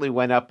definitely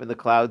went up in the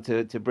cloud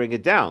to bring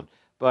it down.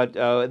 But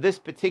this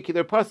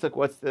particular pasuk,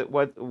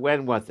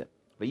 when was it?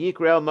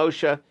 Vayikra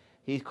Moshe,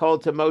 he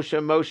called to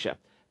Moshe.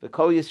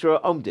 V'kol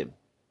Yisrael omdim.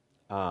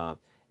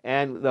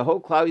 And the whole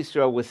Klal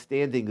Yisrael was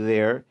standing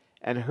there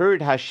and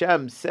heard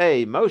Hashem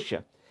say,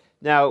 Moshe.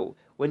 Now,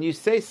 when you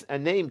say a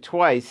name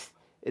twice,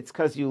 it's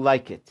because you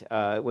like it.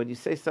 When you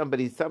say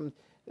somebody,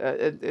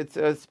 it's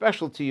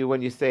special to you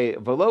when you say,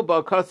 V'lo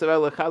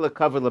ba'kosav elachal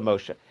kaver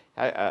Moshe.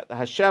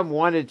 Hashem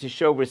wanted to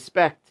show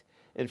respect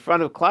in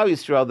front of Klal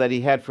Yisrael that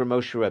he had for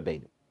Moshe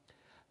Rabbeinu.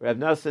 Rav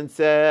Nosson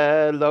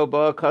said, Lo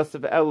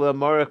ba'kosav ela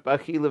morach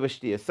b'achila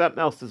v'shtiya. Something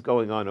else is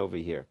going on over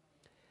here.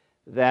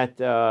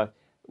 That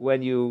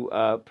when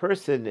a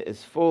person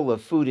is full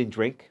of food and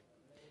drink,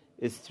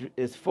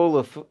 is full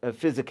of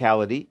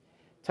physicality,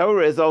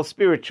 Torah is all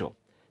spiritual.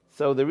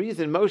 So the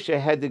reason Moshe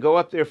had to go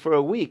up there for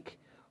a week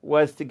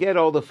was to get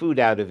all the food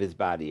out of his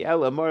body.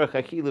 Ela morach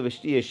achila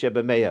v'shtiya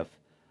shebemeyav.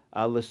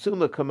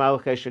 L'suma kamal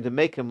chesher, to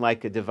make him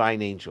like a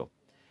divine angel.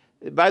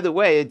 By the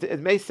way, it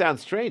may sound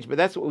strange, but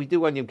that's what we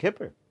do on Yom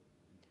Kippur.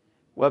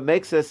 What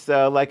makes us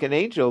like an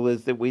angel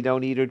is that we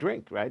don't eat or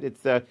drink, right?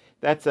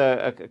 That's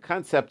a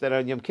concept that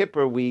on Yom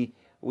Kippur we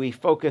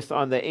focus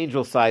on the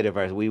angel side of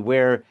ours. We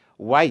wear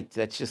white.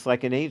 That's just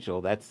like an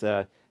angel. That's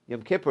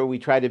Yom Kippur. We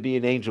try to be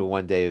an angel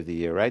one day of the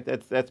year, right?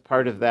 That's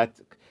part of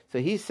that. So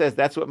he says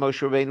that's what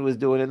Moshe Rabbeinu was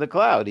doing in the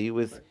cloud. He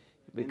was in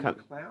the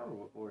cloud,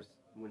 or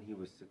when he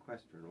was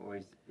sequestering, or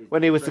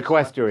when he was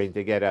sequestering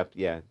to get up.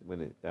 Yeah. So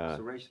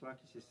Reish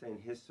Lakish is saying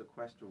his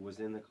sequester was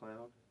in the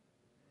cloud.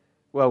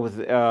 Well,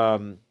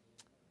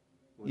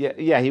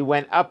 he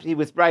went up. He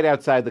was right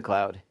outside the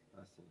cloud.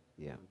 I see.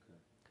 Yeah.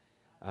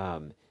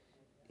 Okay.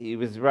 He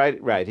was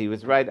right. He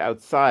was right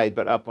outside,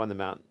 but up on the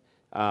mountain.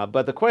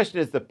 But the question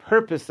is the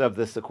purpose of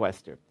the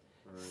sequester.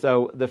 Right.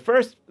 So the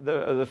first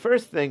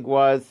thing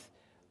was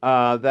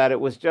that it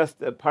was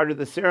just a part of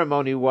the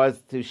ceremony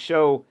was to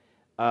show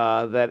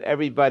that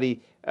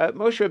everybody.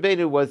 Moshe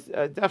Rabbeinu was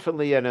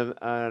definitely an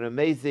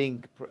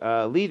amazing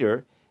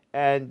leader,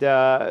 and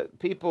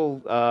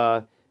people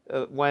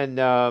when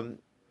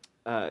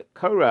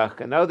Korach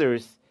and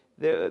others.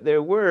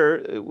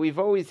 We've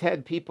always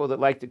had people that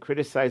like to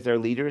criticize our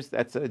leaders.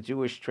 That's a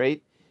Jewish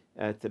trait.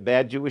 It's a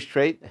bad Jewish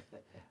trait.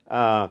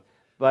 So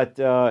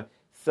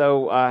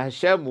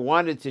Hashem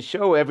wanted to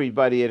show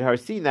everybody at Har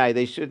Sinai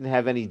they shouldn't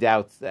have any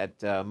doubts that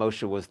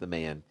Moshe was the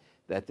man,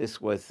 that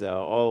this was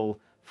all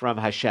from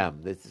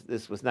Hashem.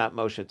 This was not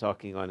Moshe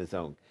talking on his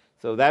own.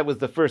 So that was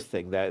the first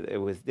thing that it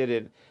was did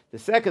it. The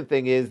second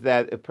thing is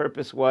that the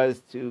purpose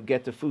was to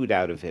get the food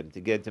out of him,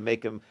 to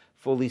make him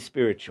fully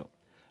spiritual.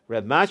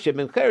 Reb Masha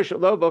ben Cheresh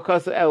lo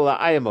b'kosa ela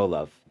ayam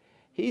olav.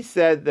 He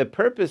said the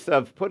purpose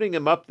of putting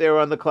him up there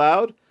on the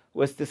cloud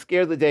was to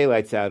scare the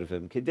daylights out of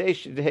him. In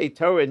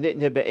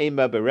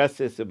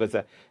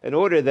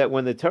order that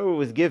when the Torah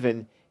was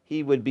given,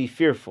 he would be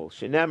fearful.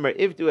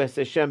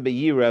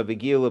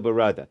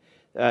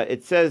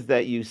 It says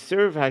that you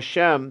serve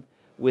Hashem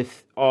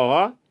with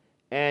awe,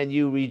 and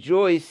you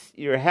rejoice,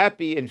 you're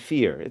happy and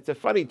fear. It's a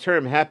funny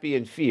term, happy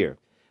and fear.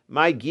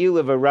 My gil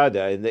of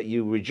arada, in that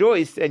you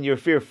rejoice and you're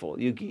fearful.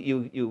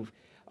 You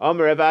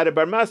Amar Avada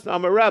Bar Masna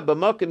Amar Rabba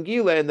Malkim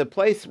Gila, in the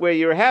place where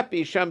you're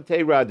happy, Sham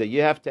Te Rada,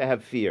 you have to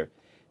have fear.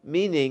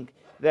 Meaning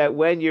that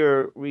when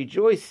you're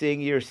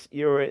rejoicing,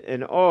 you're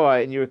in awe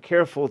and you're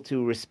careful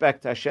to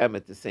respect Hashem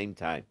at the same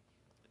time.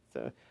 It's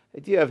the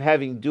idea of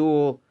having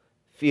dual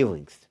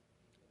feelings.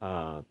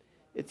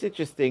 It's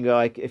interesting,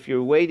 like if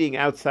you're waiting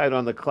outside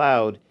on the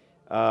cloud,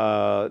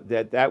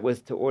 that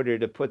was to order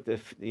to put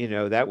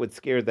that would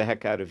scare the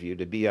heck out of you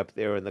to be up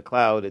there in the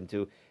cloud and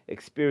to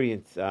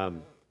experience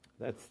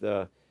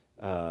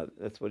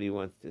That's what he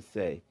wants to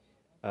say.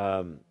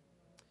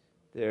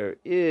 There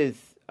is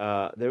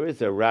a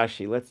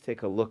Rashi. Let's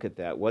take a look at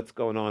that. What's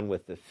going on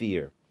with the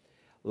fear?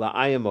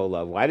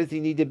 La'ayamola. Why does he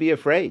need to be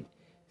afraid?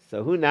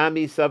 So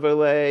Hunami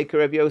Savarle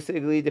Karav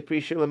Yosigli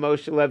Depreciation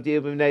Moshe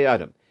Levdi B'nei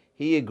Adam.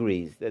 He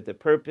agrees that the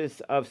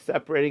purpose of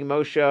separating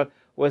Moshe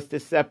was to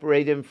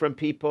separate him from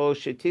people,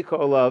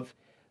 Shetikolav.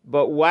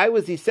 But why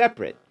was he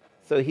separate?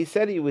 So he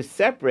said he was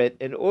separate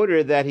in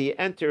order that he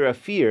enter a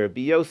fear,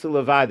 Biyosu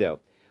Levado.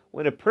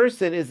 When a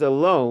person is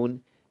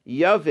alone,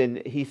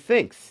 Yavin, he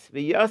thinks.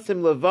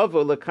 V'yasim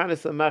Levavo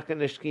Lekanis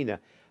L'Machaneshkina.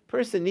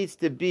 Person needs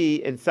to be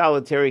in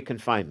solitary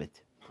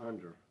confinement.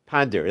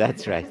 Ponder.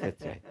 That's right.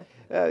 That's right.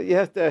 You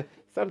have to.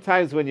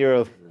 Sometimes when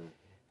you're,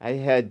 I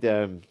had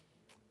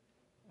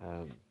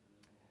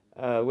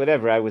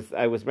whatever. I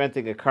was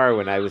renting a car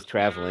when I was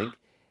traveling,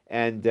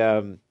 and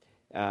when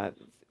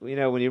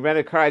you rent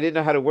a car, I didn't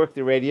know how to work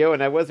the radio,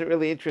 and I wasn't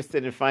really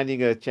interested in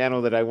finding a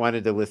channel that I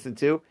wanted to listen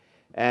to,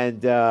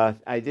 and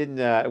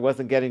I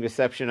wasn't getting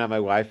reception on my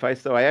Wi-Fi,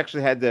 so I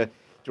actually had to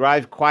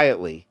drive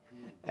quietly.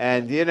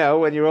 And,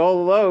 when you're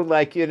all alone,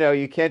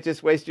 you can't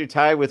just waste your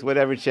time with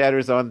whatever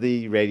chatters on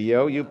the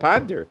radio. You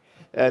ponder.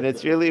 And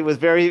it was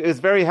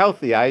very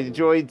healthy. I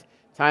enjoyed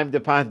time to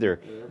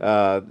ponder.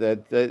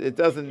 It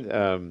doesn't,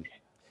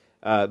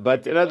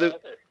 but another...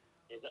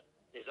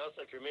 There's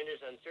also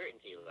tremendous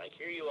uncertainty. Like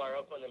here you are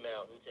up on the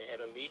mountain to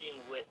have a meeting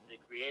with the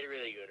creator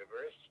of the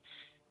universe,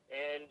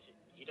 and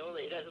he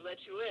doesn't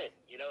let you in,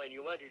 and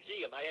you wonder,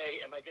 gee, am I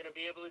going to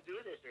be able to do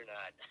this or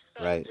not?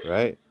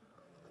 Right.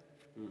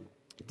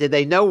 Did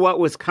they know what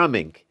was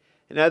coming?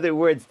 In other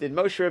words, did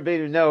Moshe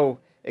Rabbeinu know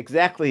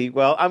exactly,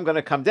 well, I'm going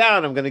to come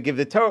down, I'm going to give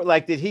the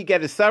Torah, did he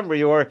get a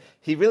summary, or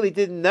he really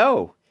didn't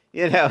know?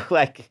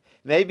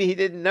 Maybe he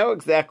didn't know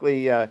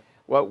exactly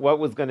what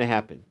was going to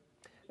happen.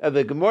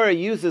 The Gemara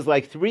uses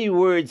 3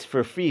 words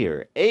for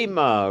fear.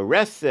 Ema,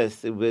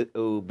 reses,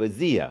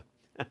 ubazia.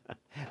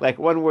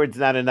 One word's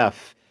not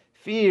enough.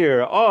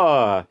 Fear,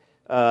 awe,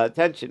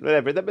 tension,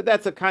 whatever. But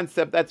that's a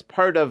concept, that's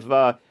part of,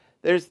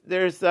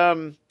 there's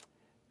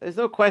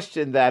no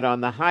question that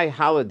on the high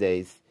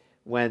holidays,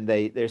 when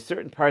there's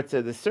certain parts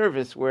of the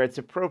service where it's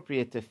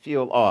appropriate to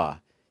feel awe.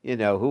 Who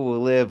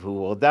will live, who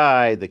will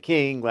die, the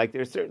king.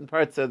 There's certain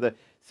parts of the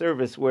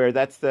service where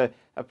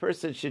a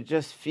person should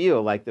just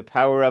feel like the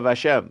power of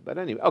Hashem. But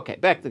anyway, okay,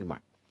 back to the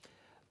Gemara.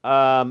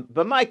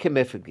 But my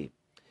kamifagi.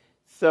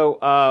 So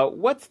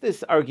what's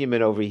this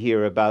argument over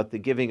here about the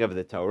giving of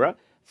the Torah?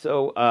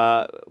 So,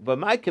 but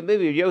my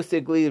kamifagi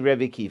Yosegli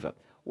Rebbe Kiva.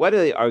 What are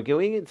they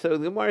arguing? And so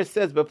the Gemara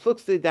says,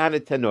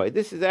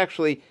 this is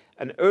actually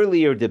an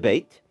earlier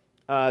debate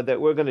that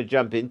we're going to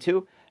jump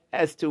into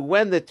as to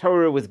when the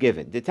Torah was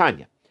given.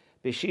 Tanya.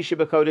 B'shisha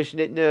b'kodesh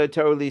nitna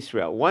Torah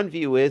l'Yisrael. One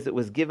view is it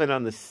was given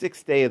on the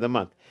 6th day of the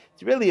month.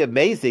 It's really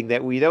amazing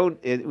that we don't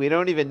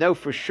even know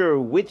for sure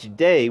which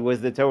day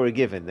was the Torah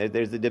given.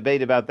 There's a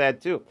debate about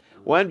that too.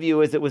 One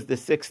view is it was the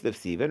 6th of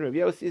Sivan. Rabbi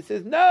Yossi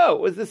says, no, it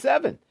was the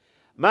 7th.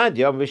 Mad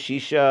Yom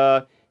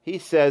B'shisha. He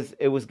says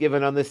it was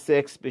given on the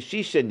 6th,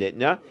 B'shisha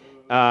Nitna.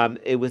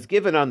 It was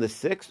given on the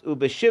 6th,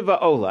 Ubeshiva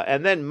Ola.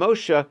 And then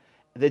Moshe,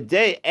 the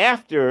day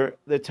after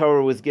the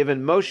Torah was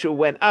given, Moshe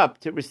went up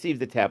to receive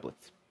the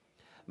tablets.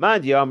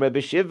 Mand Yomre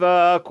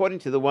B'shiva, according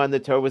to the one, the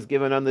Torah was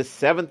given on the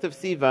 7th of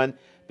Sivan,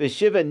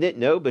 B'shiva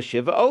Nitno,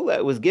 B'shiva Ola.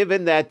 It was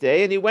given that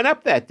day, and he went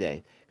up that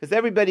day. Because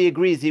everybody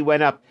agrees he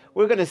went up.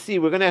 We're going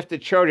to have to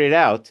chart it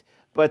out,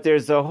 but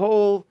there's a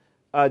whole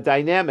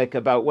dynamic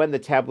about when the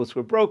tablets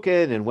were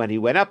broken and when he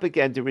went up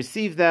again to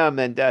receive them,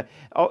 and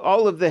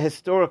all of the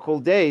historical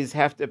days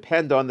have to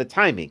depend on the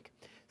timing.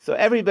 So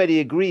everybody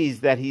agrees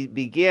that he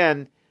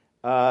began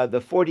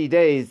the 40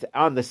 days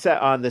on the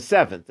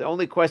 7th. The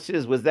only question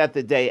is, was that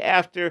the day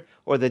after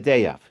or the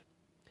day of?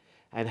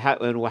 And how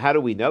do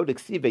we know? It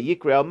says the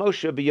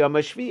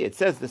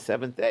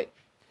 7th day.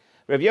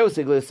 Rav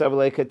Yossi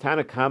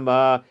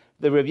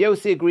the Rav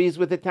Yossi agrees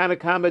with the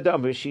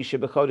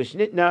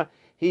Tanakama.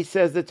 He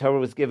says the Torah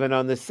was given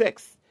on the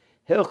 6th.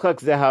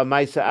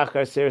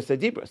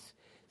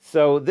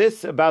 So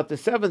this, about the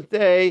 7th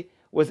day,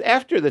 was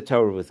after the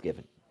Torah was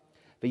given.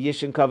 So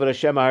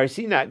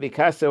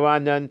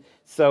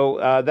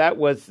that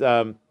was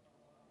the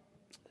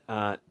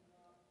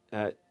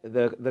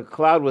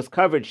cloud was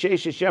covered.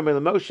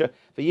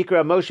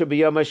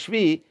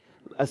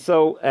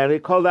 So and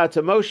it called out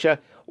to Moshe.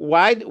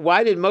 Why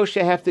did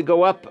Moshe have to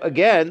go up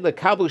again? The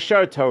Kabul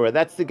Shar Torah.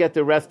 That's to get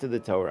the rest of the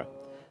Torah.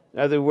 In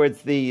other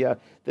words, the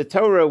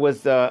Torah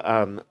was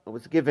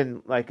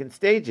given in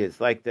stages,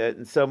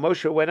 and so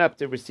Moshe went up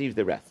to receive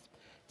the rest.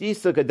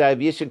 Because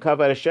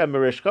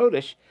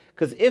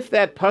if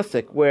that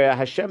pasuk where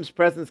Hashem's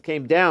presence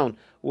came down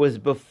was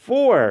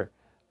before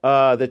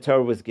the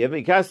Torah was given,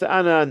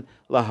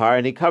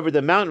 and he covered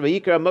the mountain, and he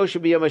called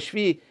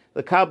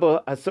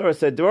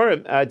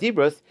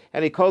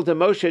to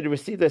Moshe to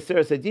receive the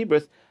Seres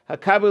Adibros,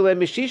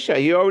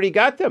 he already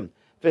got them,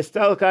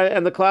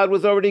 and the cloud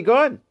was already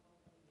gone.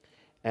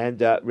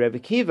 And Rebbe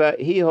Kiva,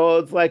 he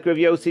holds like Rav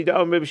Yossi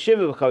to Reb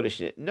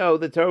Shiva. No,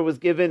 the Torah was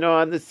given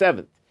on the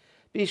 7th.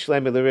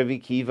 Bishlem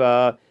Revi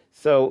Kiva.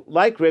 So,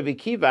 like Revi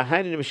Kiva,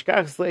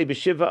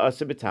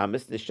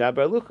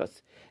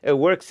 it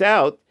works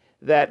out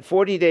that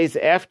 40 days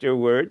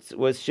afterwards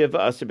was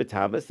Shiva Asar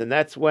B'Tammuz, and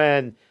that's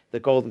when the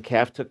golden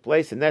calf took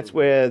place, and that's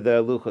where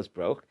the luchos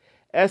broke.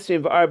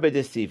 Esrim v'arba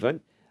de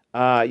Sivan.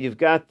 You've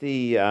got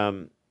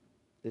the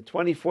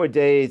 24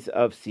 days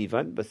of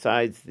Sivan,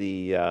 besides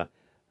the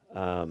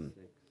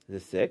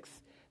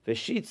 6th.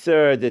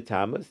 V'shitzer de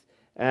Tammuz,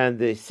 and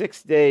the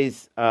 6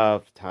 days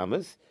of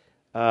Tammuz.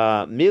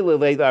 That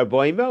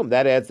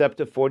adds up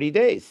to 40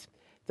 days.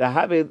 The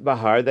Havi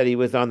Bahar, that he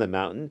was on the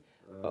mountain.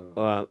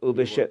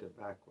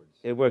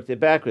 It worked it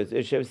backwards.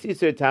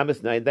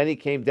 Tammuz 9. Then he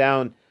came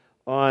down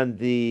on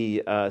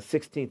the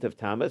 16th of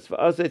Tammuz.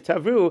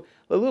 Tavru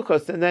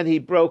Laluchos, and then he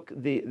broke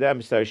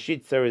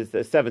Shitzer is the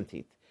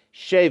 17th.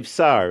 Shev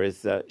Sar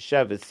is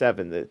Shev is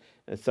 7. The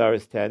Sar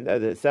is 10. The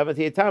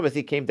 17th of Tammuz,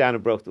 he came down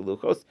and broke the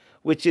Luchos,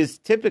 which is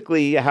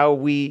typically how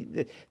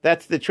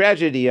that's the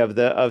tragedy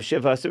of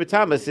Shiva Asar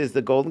Tammuz, is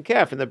the golden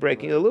calf and the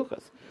breaking of the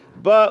Luchos.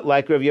 But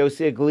like Rav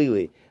Yossi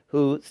Glili,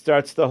 who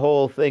starts the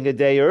whole thing a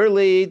day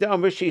early, that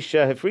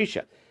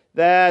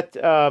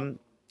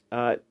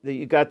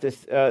you got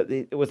this.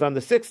 It was on the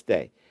 6th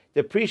day.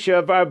 The Prisha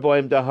of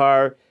Arboim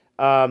Dahar,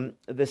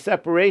 the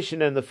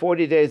separation and the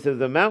 40 days of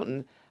the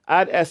mountain,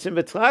 Ad Esim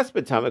V'Tlas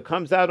B'Tam. It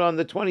comes out on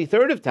the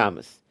 23rd of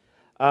Tammuz.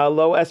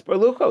 Lo Esper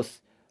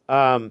Luchos.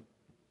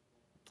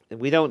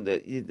 We don't.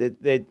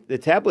 The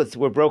tablets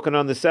were broken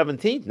on the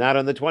 17th, not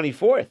on the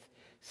 24th.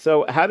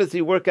 So how does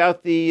he work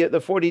out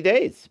the 40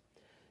 days?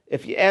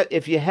 If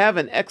you have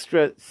an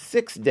extra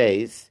 6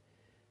 days,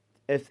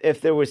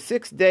 if there were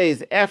 6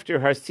 days after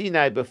Har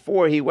Sinai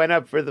before he went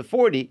up for the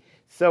 40,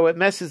 so it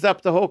messes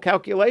up the whole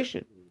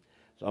calculation.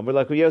 So Amar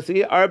Laku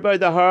Yossi Arba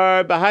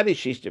Dahar Bahadi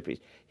Shishta.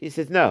 He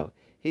says no.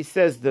 He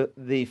says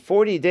the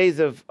 40 days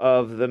of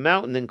the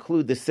mountain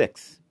include the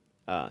 6.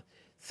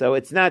 So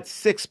it's not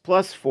 6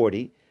 plus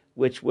 40,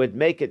 which would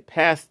make it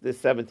past the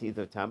 17th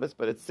of Tammuz,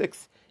 but it's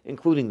 6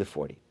 including the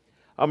 40.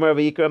 Amar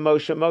Vayikra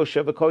Moshe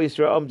v'Kol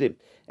Yisrael Omdim.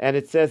 And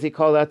it says he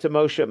called out to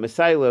Moshe,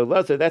 Messiah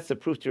Lazar. That's the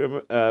proof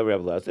to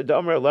Reb Lazar. The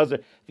Amar Lazar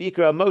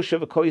Vayikra Moshe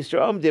v'Kol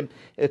Yisrael Omdim.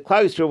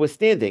 Klal Yisrael was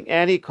standing,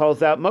 and he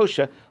calls out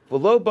Moshe.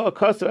 V'lo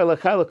ba'akaso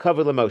elachal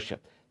cover Moshe.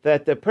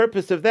 That the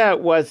purpose of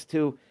that was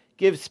to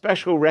give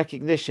special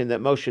recognition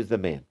that Moshe is the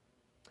man.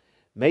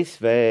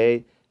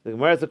 Meisvei, the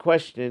Gemara has a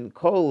question,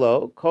 Kol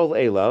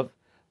Elav,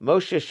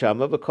 Moshe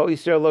Shama, v'Kol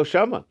Yisrael Lo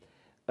Shama.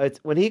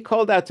 When he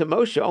called out to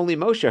Moshe, only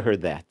Moshe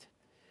heard that.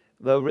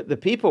 The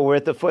people were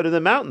at the foot of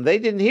the mountain. They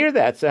didn't hear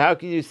that. So how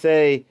can you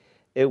say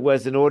it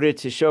was in order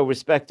to show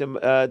respect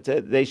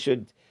they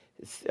should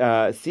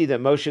see that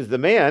Moshe is the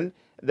man?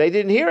 They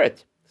didn't hear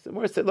it. So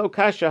Gemara said, Lo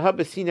kasha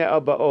habasina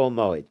al ba'ol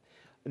moed.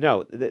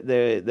 No,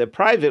 the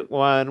private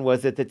one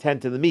was at the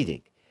tent of the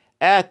meeting.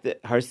 At the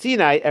Har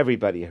Sinai,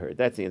 everybody heard.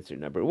 That's answer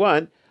number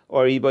 1.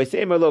 Or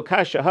Yiboisema lo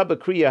kasha haba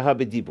kriya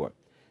haba dibor.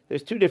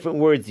 There's 2 different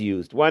words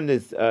used. One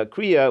is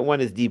kriya, one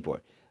is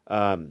dibor.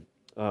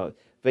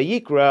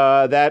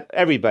 Vayikra, that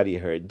everybody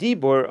heard.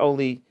 Dibor,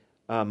 only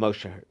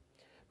Moshe heard.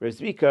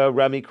 Rezvika,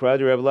 Rami Krad,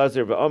 Reb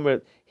Lazar,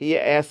 V'Omer, he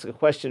asked a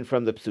question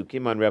from the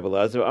Psukim on Reb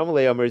Lazar.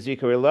 Omer Omer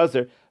Rezvika, Reb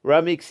Lazar,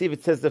 Rami Ksiv,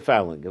 it says the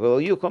following.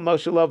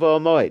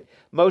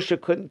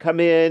 Moshe couldn't come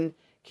in,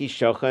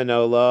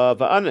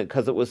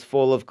 because it was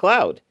full of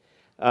cloud.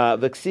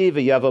 V'Ksiv,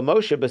 Yavo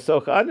Moshe,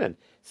 Besoch Anan.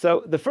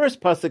 So the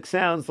first pasuk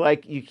sounds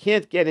like you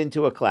can't get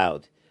into a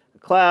cloud. A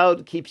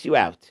cloud keeps you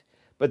out.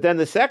 But then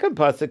the second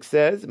pasuk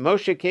says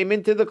Moshe came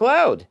into the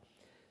cloud.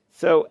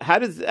 So how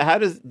does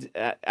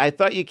I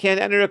thought you can't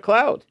enter a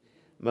cloud?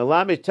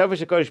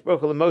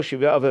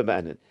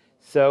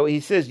 So he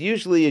says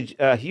usually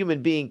a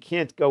human being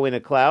can't go in a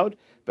cloud,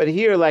 but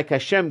here like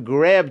Hashem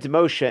grabbed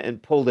Moshe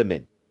and pulled him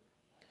in.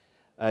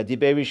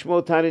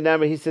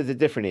 He says a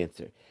different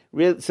answer.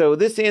 So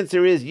this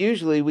answer is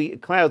usually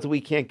clouds we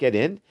can't get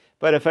in,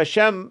 but if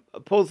Hashem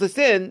pulls us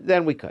in,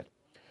 then we could.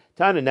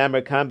 Tana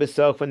Namar Kam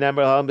Besoch when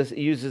Namar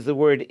uses the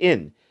word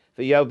in.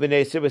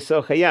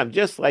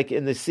 Just like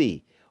in the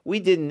sea. We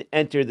didn't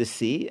enter the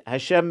sea.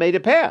 Hashem made a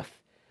path.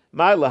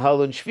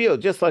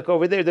 Just like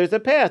over there's a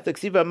path.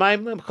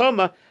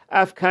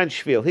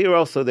 Here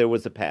also there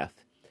was a path.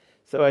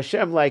 So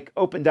Hashem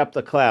opened up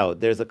the cloud.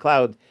 There's a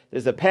cloud.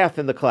 There's a path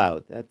in the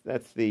cloud.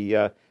 That's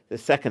the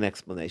second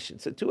explanation.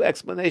 So 2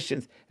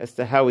 explanations as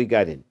to how we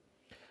got in.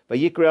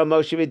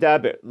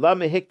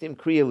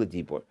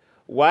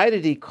 Why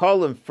did he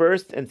call him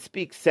first and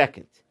speak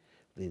second?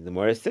 The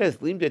Gemara says,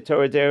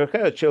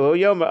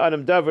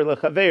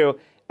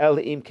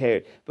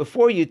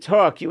 before you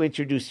talk, you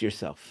introduce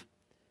yourself.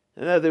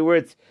 In other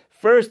words,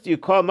 first you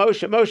call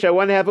Moshe, Moshe, I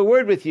want to have a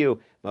word with you.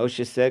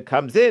 Moshe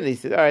comes in, he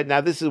said, all right,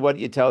 now this is what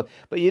you tell.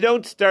 But you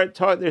don't start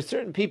talking. There's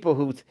certain people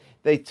who,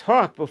 they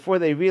talk before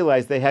they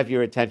realize they have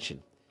your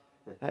attention.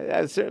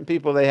 Certain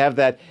people, they have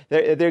that.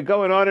 They're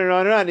going on and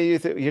on and on.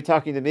 And you're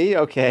talking to me,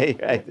 okay?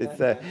 Right? It's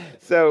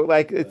it's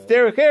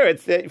derech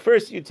erez. It's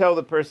first you tell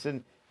the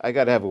person, I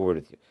got to have a word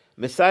with you.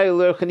 Messiah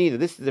Ler Chanina.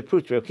 This is the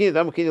proof. Lo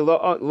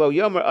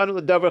Yomer Anu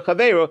L'Davar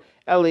Chavero.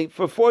 Eli,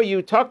 before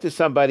you talk to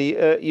somebody,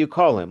 you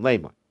call him.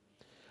 Lemar.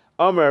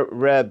 Omer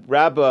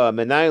Rabba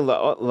Menayin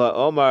La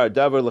Omar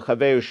Davar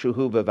L'Chaveru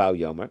Shuhu B'Val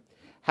Yomer.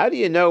 How do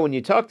you know when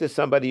you talk to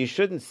somebody you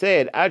shouldn't say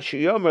it Ad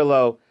Yomer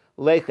Lo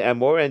Lech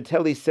Amor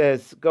until he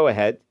says go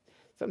ahead?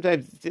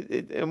 Sometimes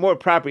more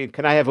proper.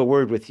 Can I have a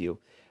word with you?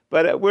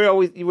 But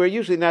we're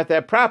usually not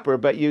that proper.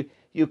 But you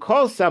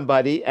call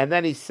somebody and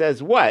then he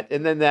says what,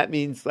 and then that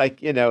means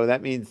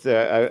that means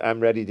I'm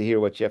ready to hear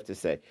what you have to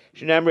say.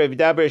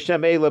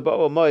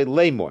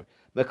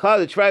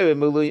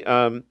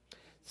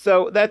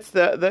 So that's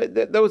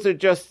those are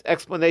just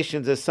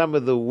explanations of some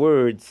of the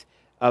words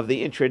of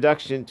the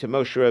introduction to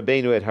Moshe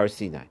Rabbeinu at Har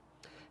Sinai.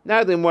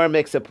 Now the Gemara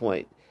makes a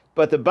point,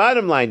 but the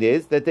bottom line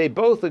is that they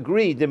both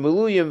agree the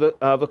Miluyim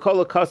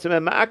v'Kol HaKasim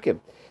and Ma'akim.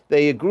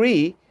 They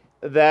agree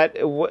that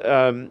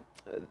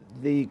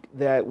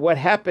that what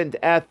happened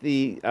at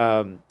the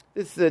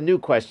this is a new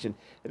question.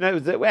 And that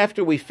was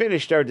after we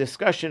finished our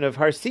discussion of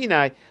Har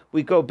Sinai,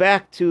 we go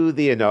back to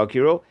the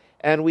inaugural,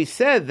 and we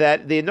said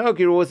that the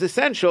inaugural was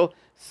essential.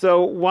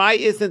 So why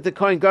isn't the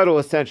Kohen Gadol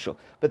essential?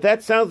 But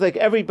that sounds like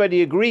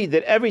everybody agreed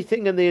that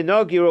everything in the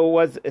inaugural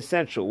was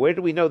essential. Where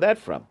do we know that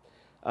from?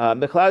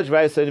 It's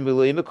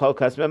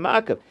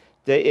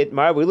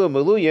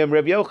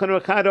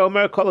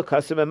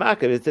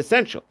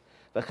essential.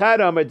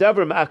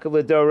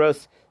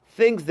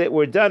 Things that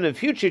were done in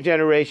future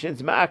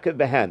generations,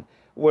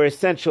 were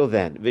essential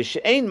then.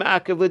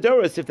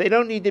 If they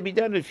don't need to be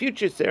done in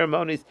future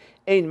ceremonies,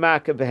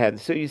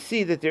 so you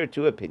see that there are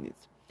two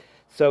opinions.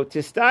 So to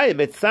Stayim,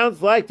 it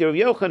sounds like the Rav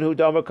Yochanan who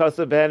Domer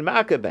Kosav Ben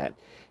Ma'akav Ben.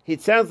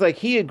 It sounds like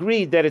he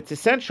agreed that it's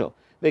essential.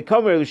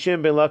 Because Reish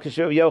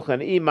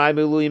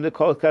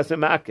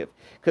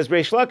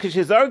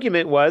Lakish's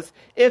argument was,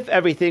 if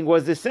everything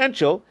was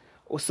essential,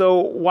 so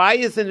why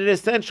isn't it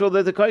essential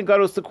that the Kohen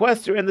Gadol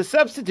sequester and the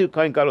substitute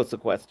Kohen Gadol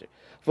sequester?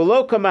 And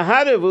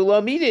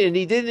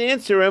he didn't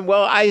answer him,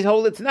 well, I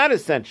hold it's not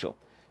essential.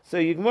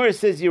 So Gemara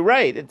says, you're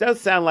right. It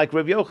does sound like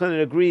Rav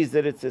Yochanan agrees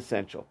that it's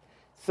essential.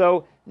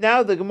 So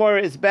now the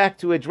Gemara is back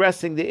to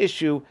addressing the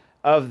issue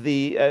of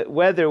the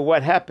whether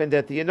what happened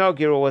at the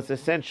inaugural was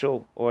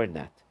essential or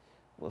not.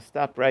 We'll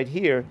stop right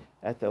here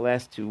at the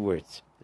last two words.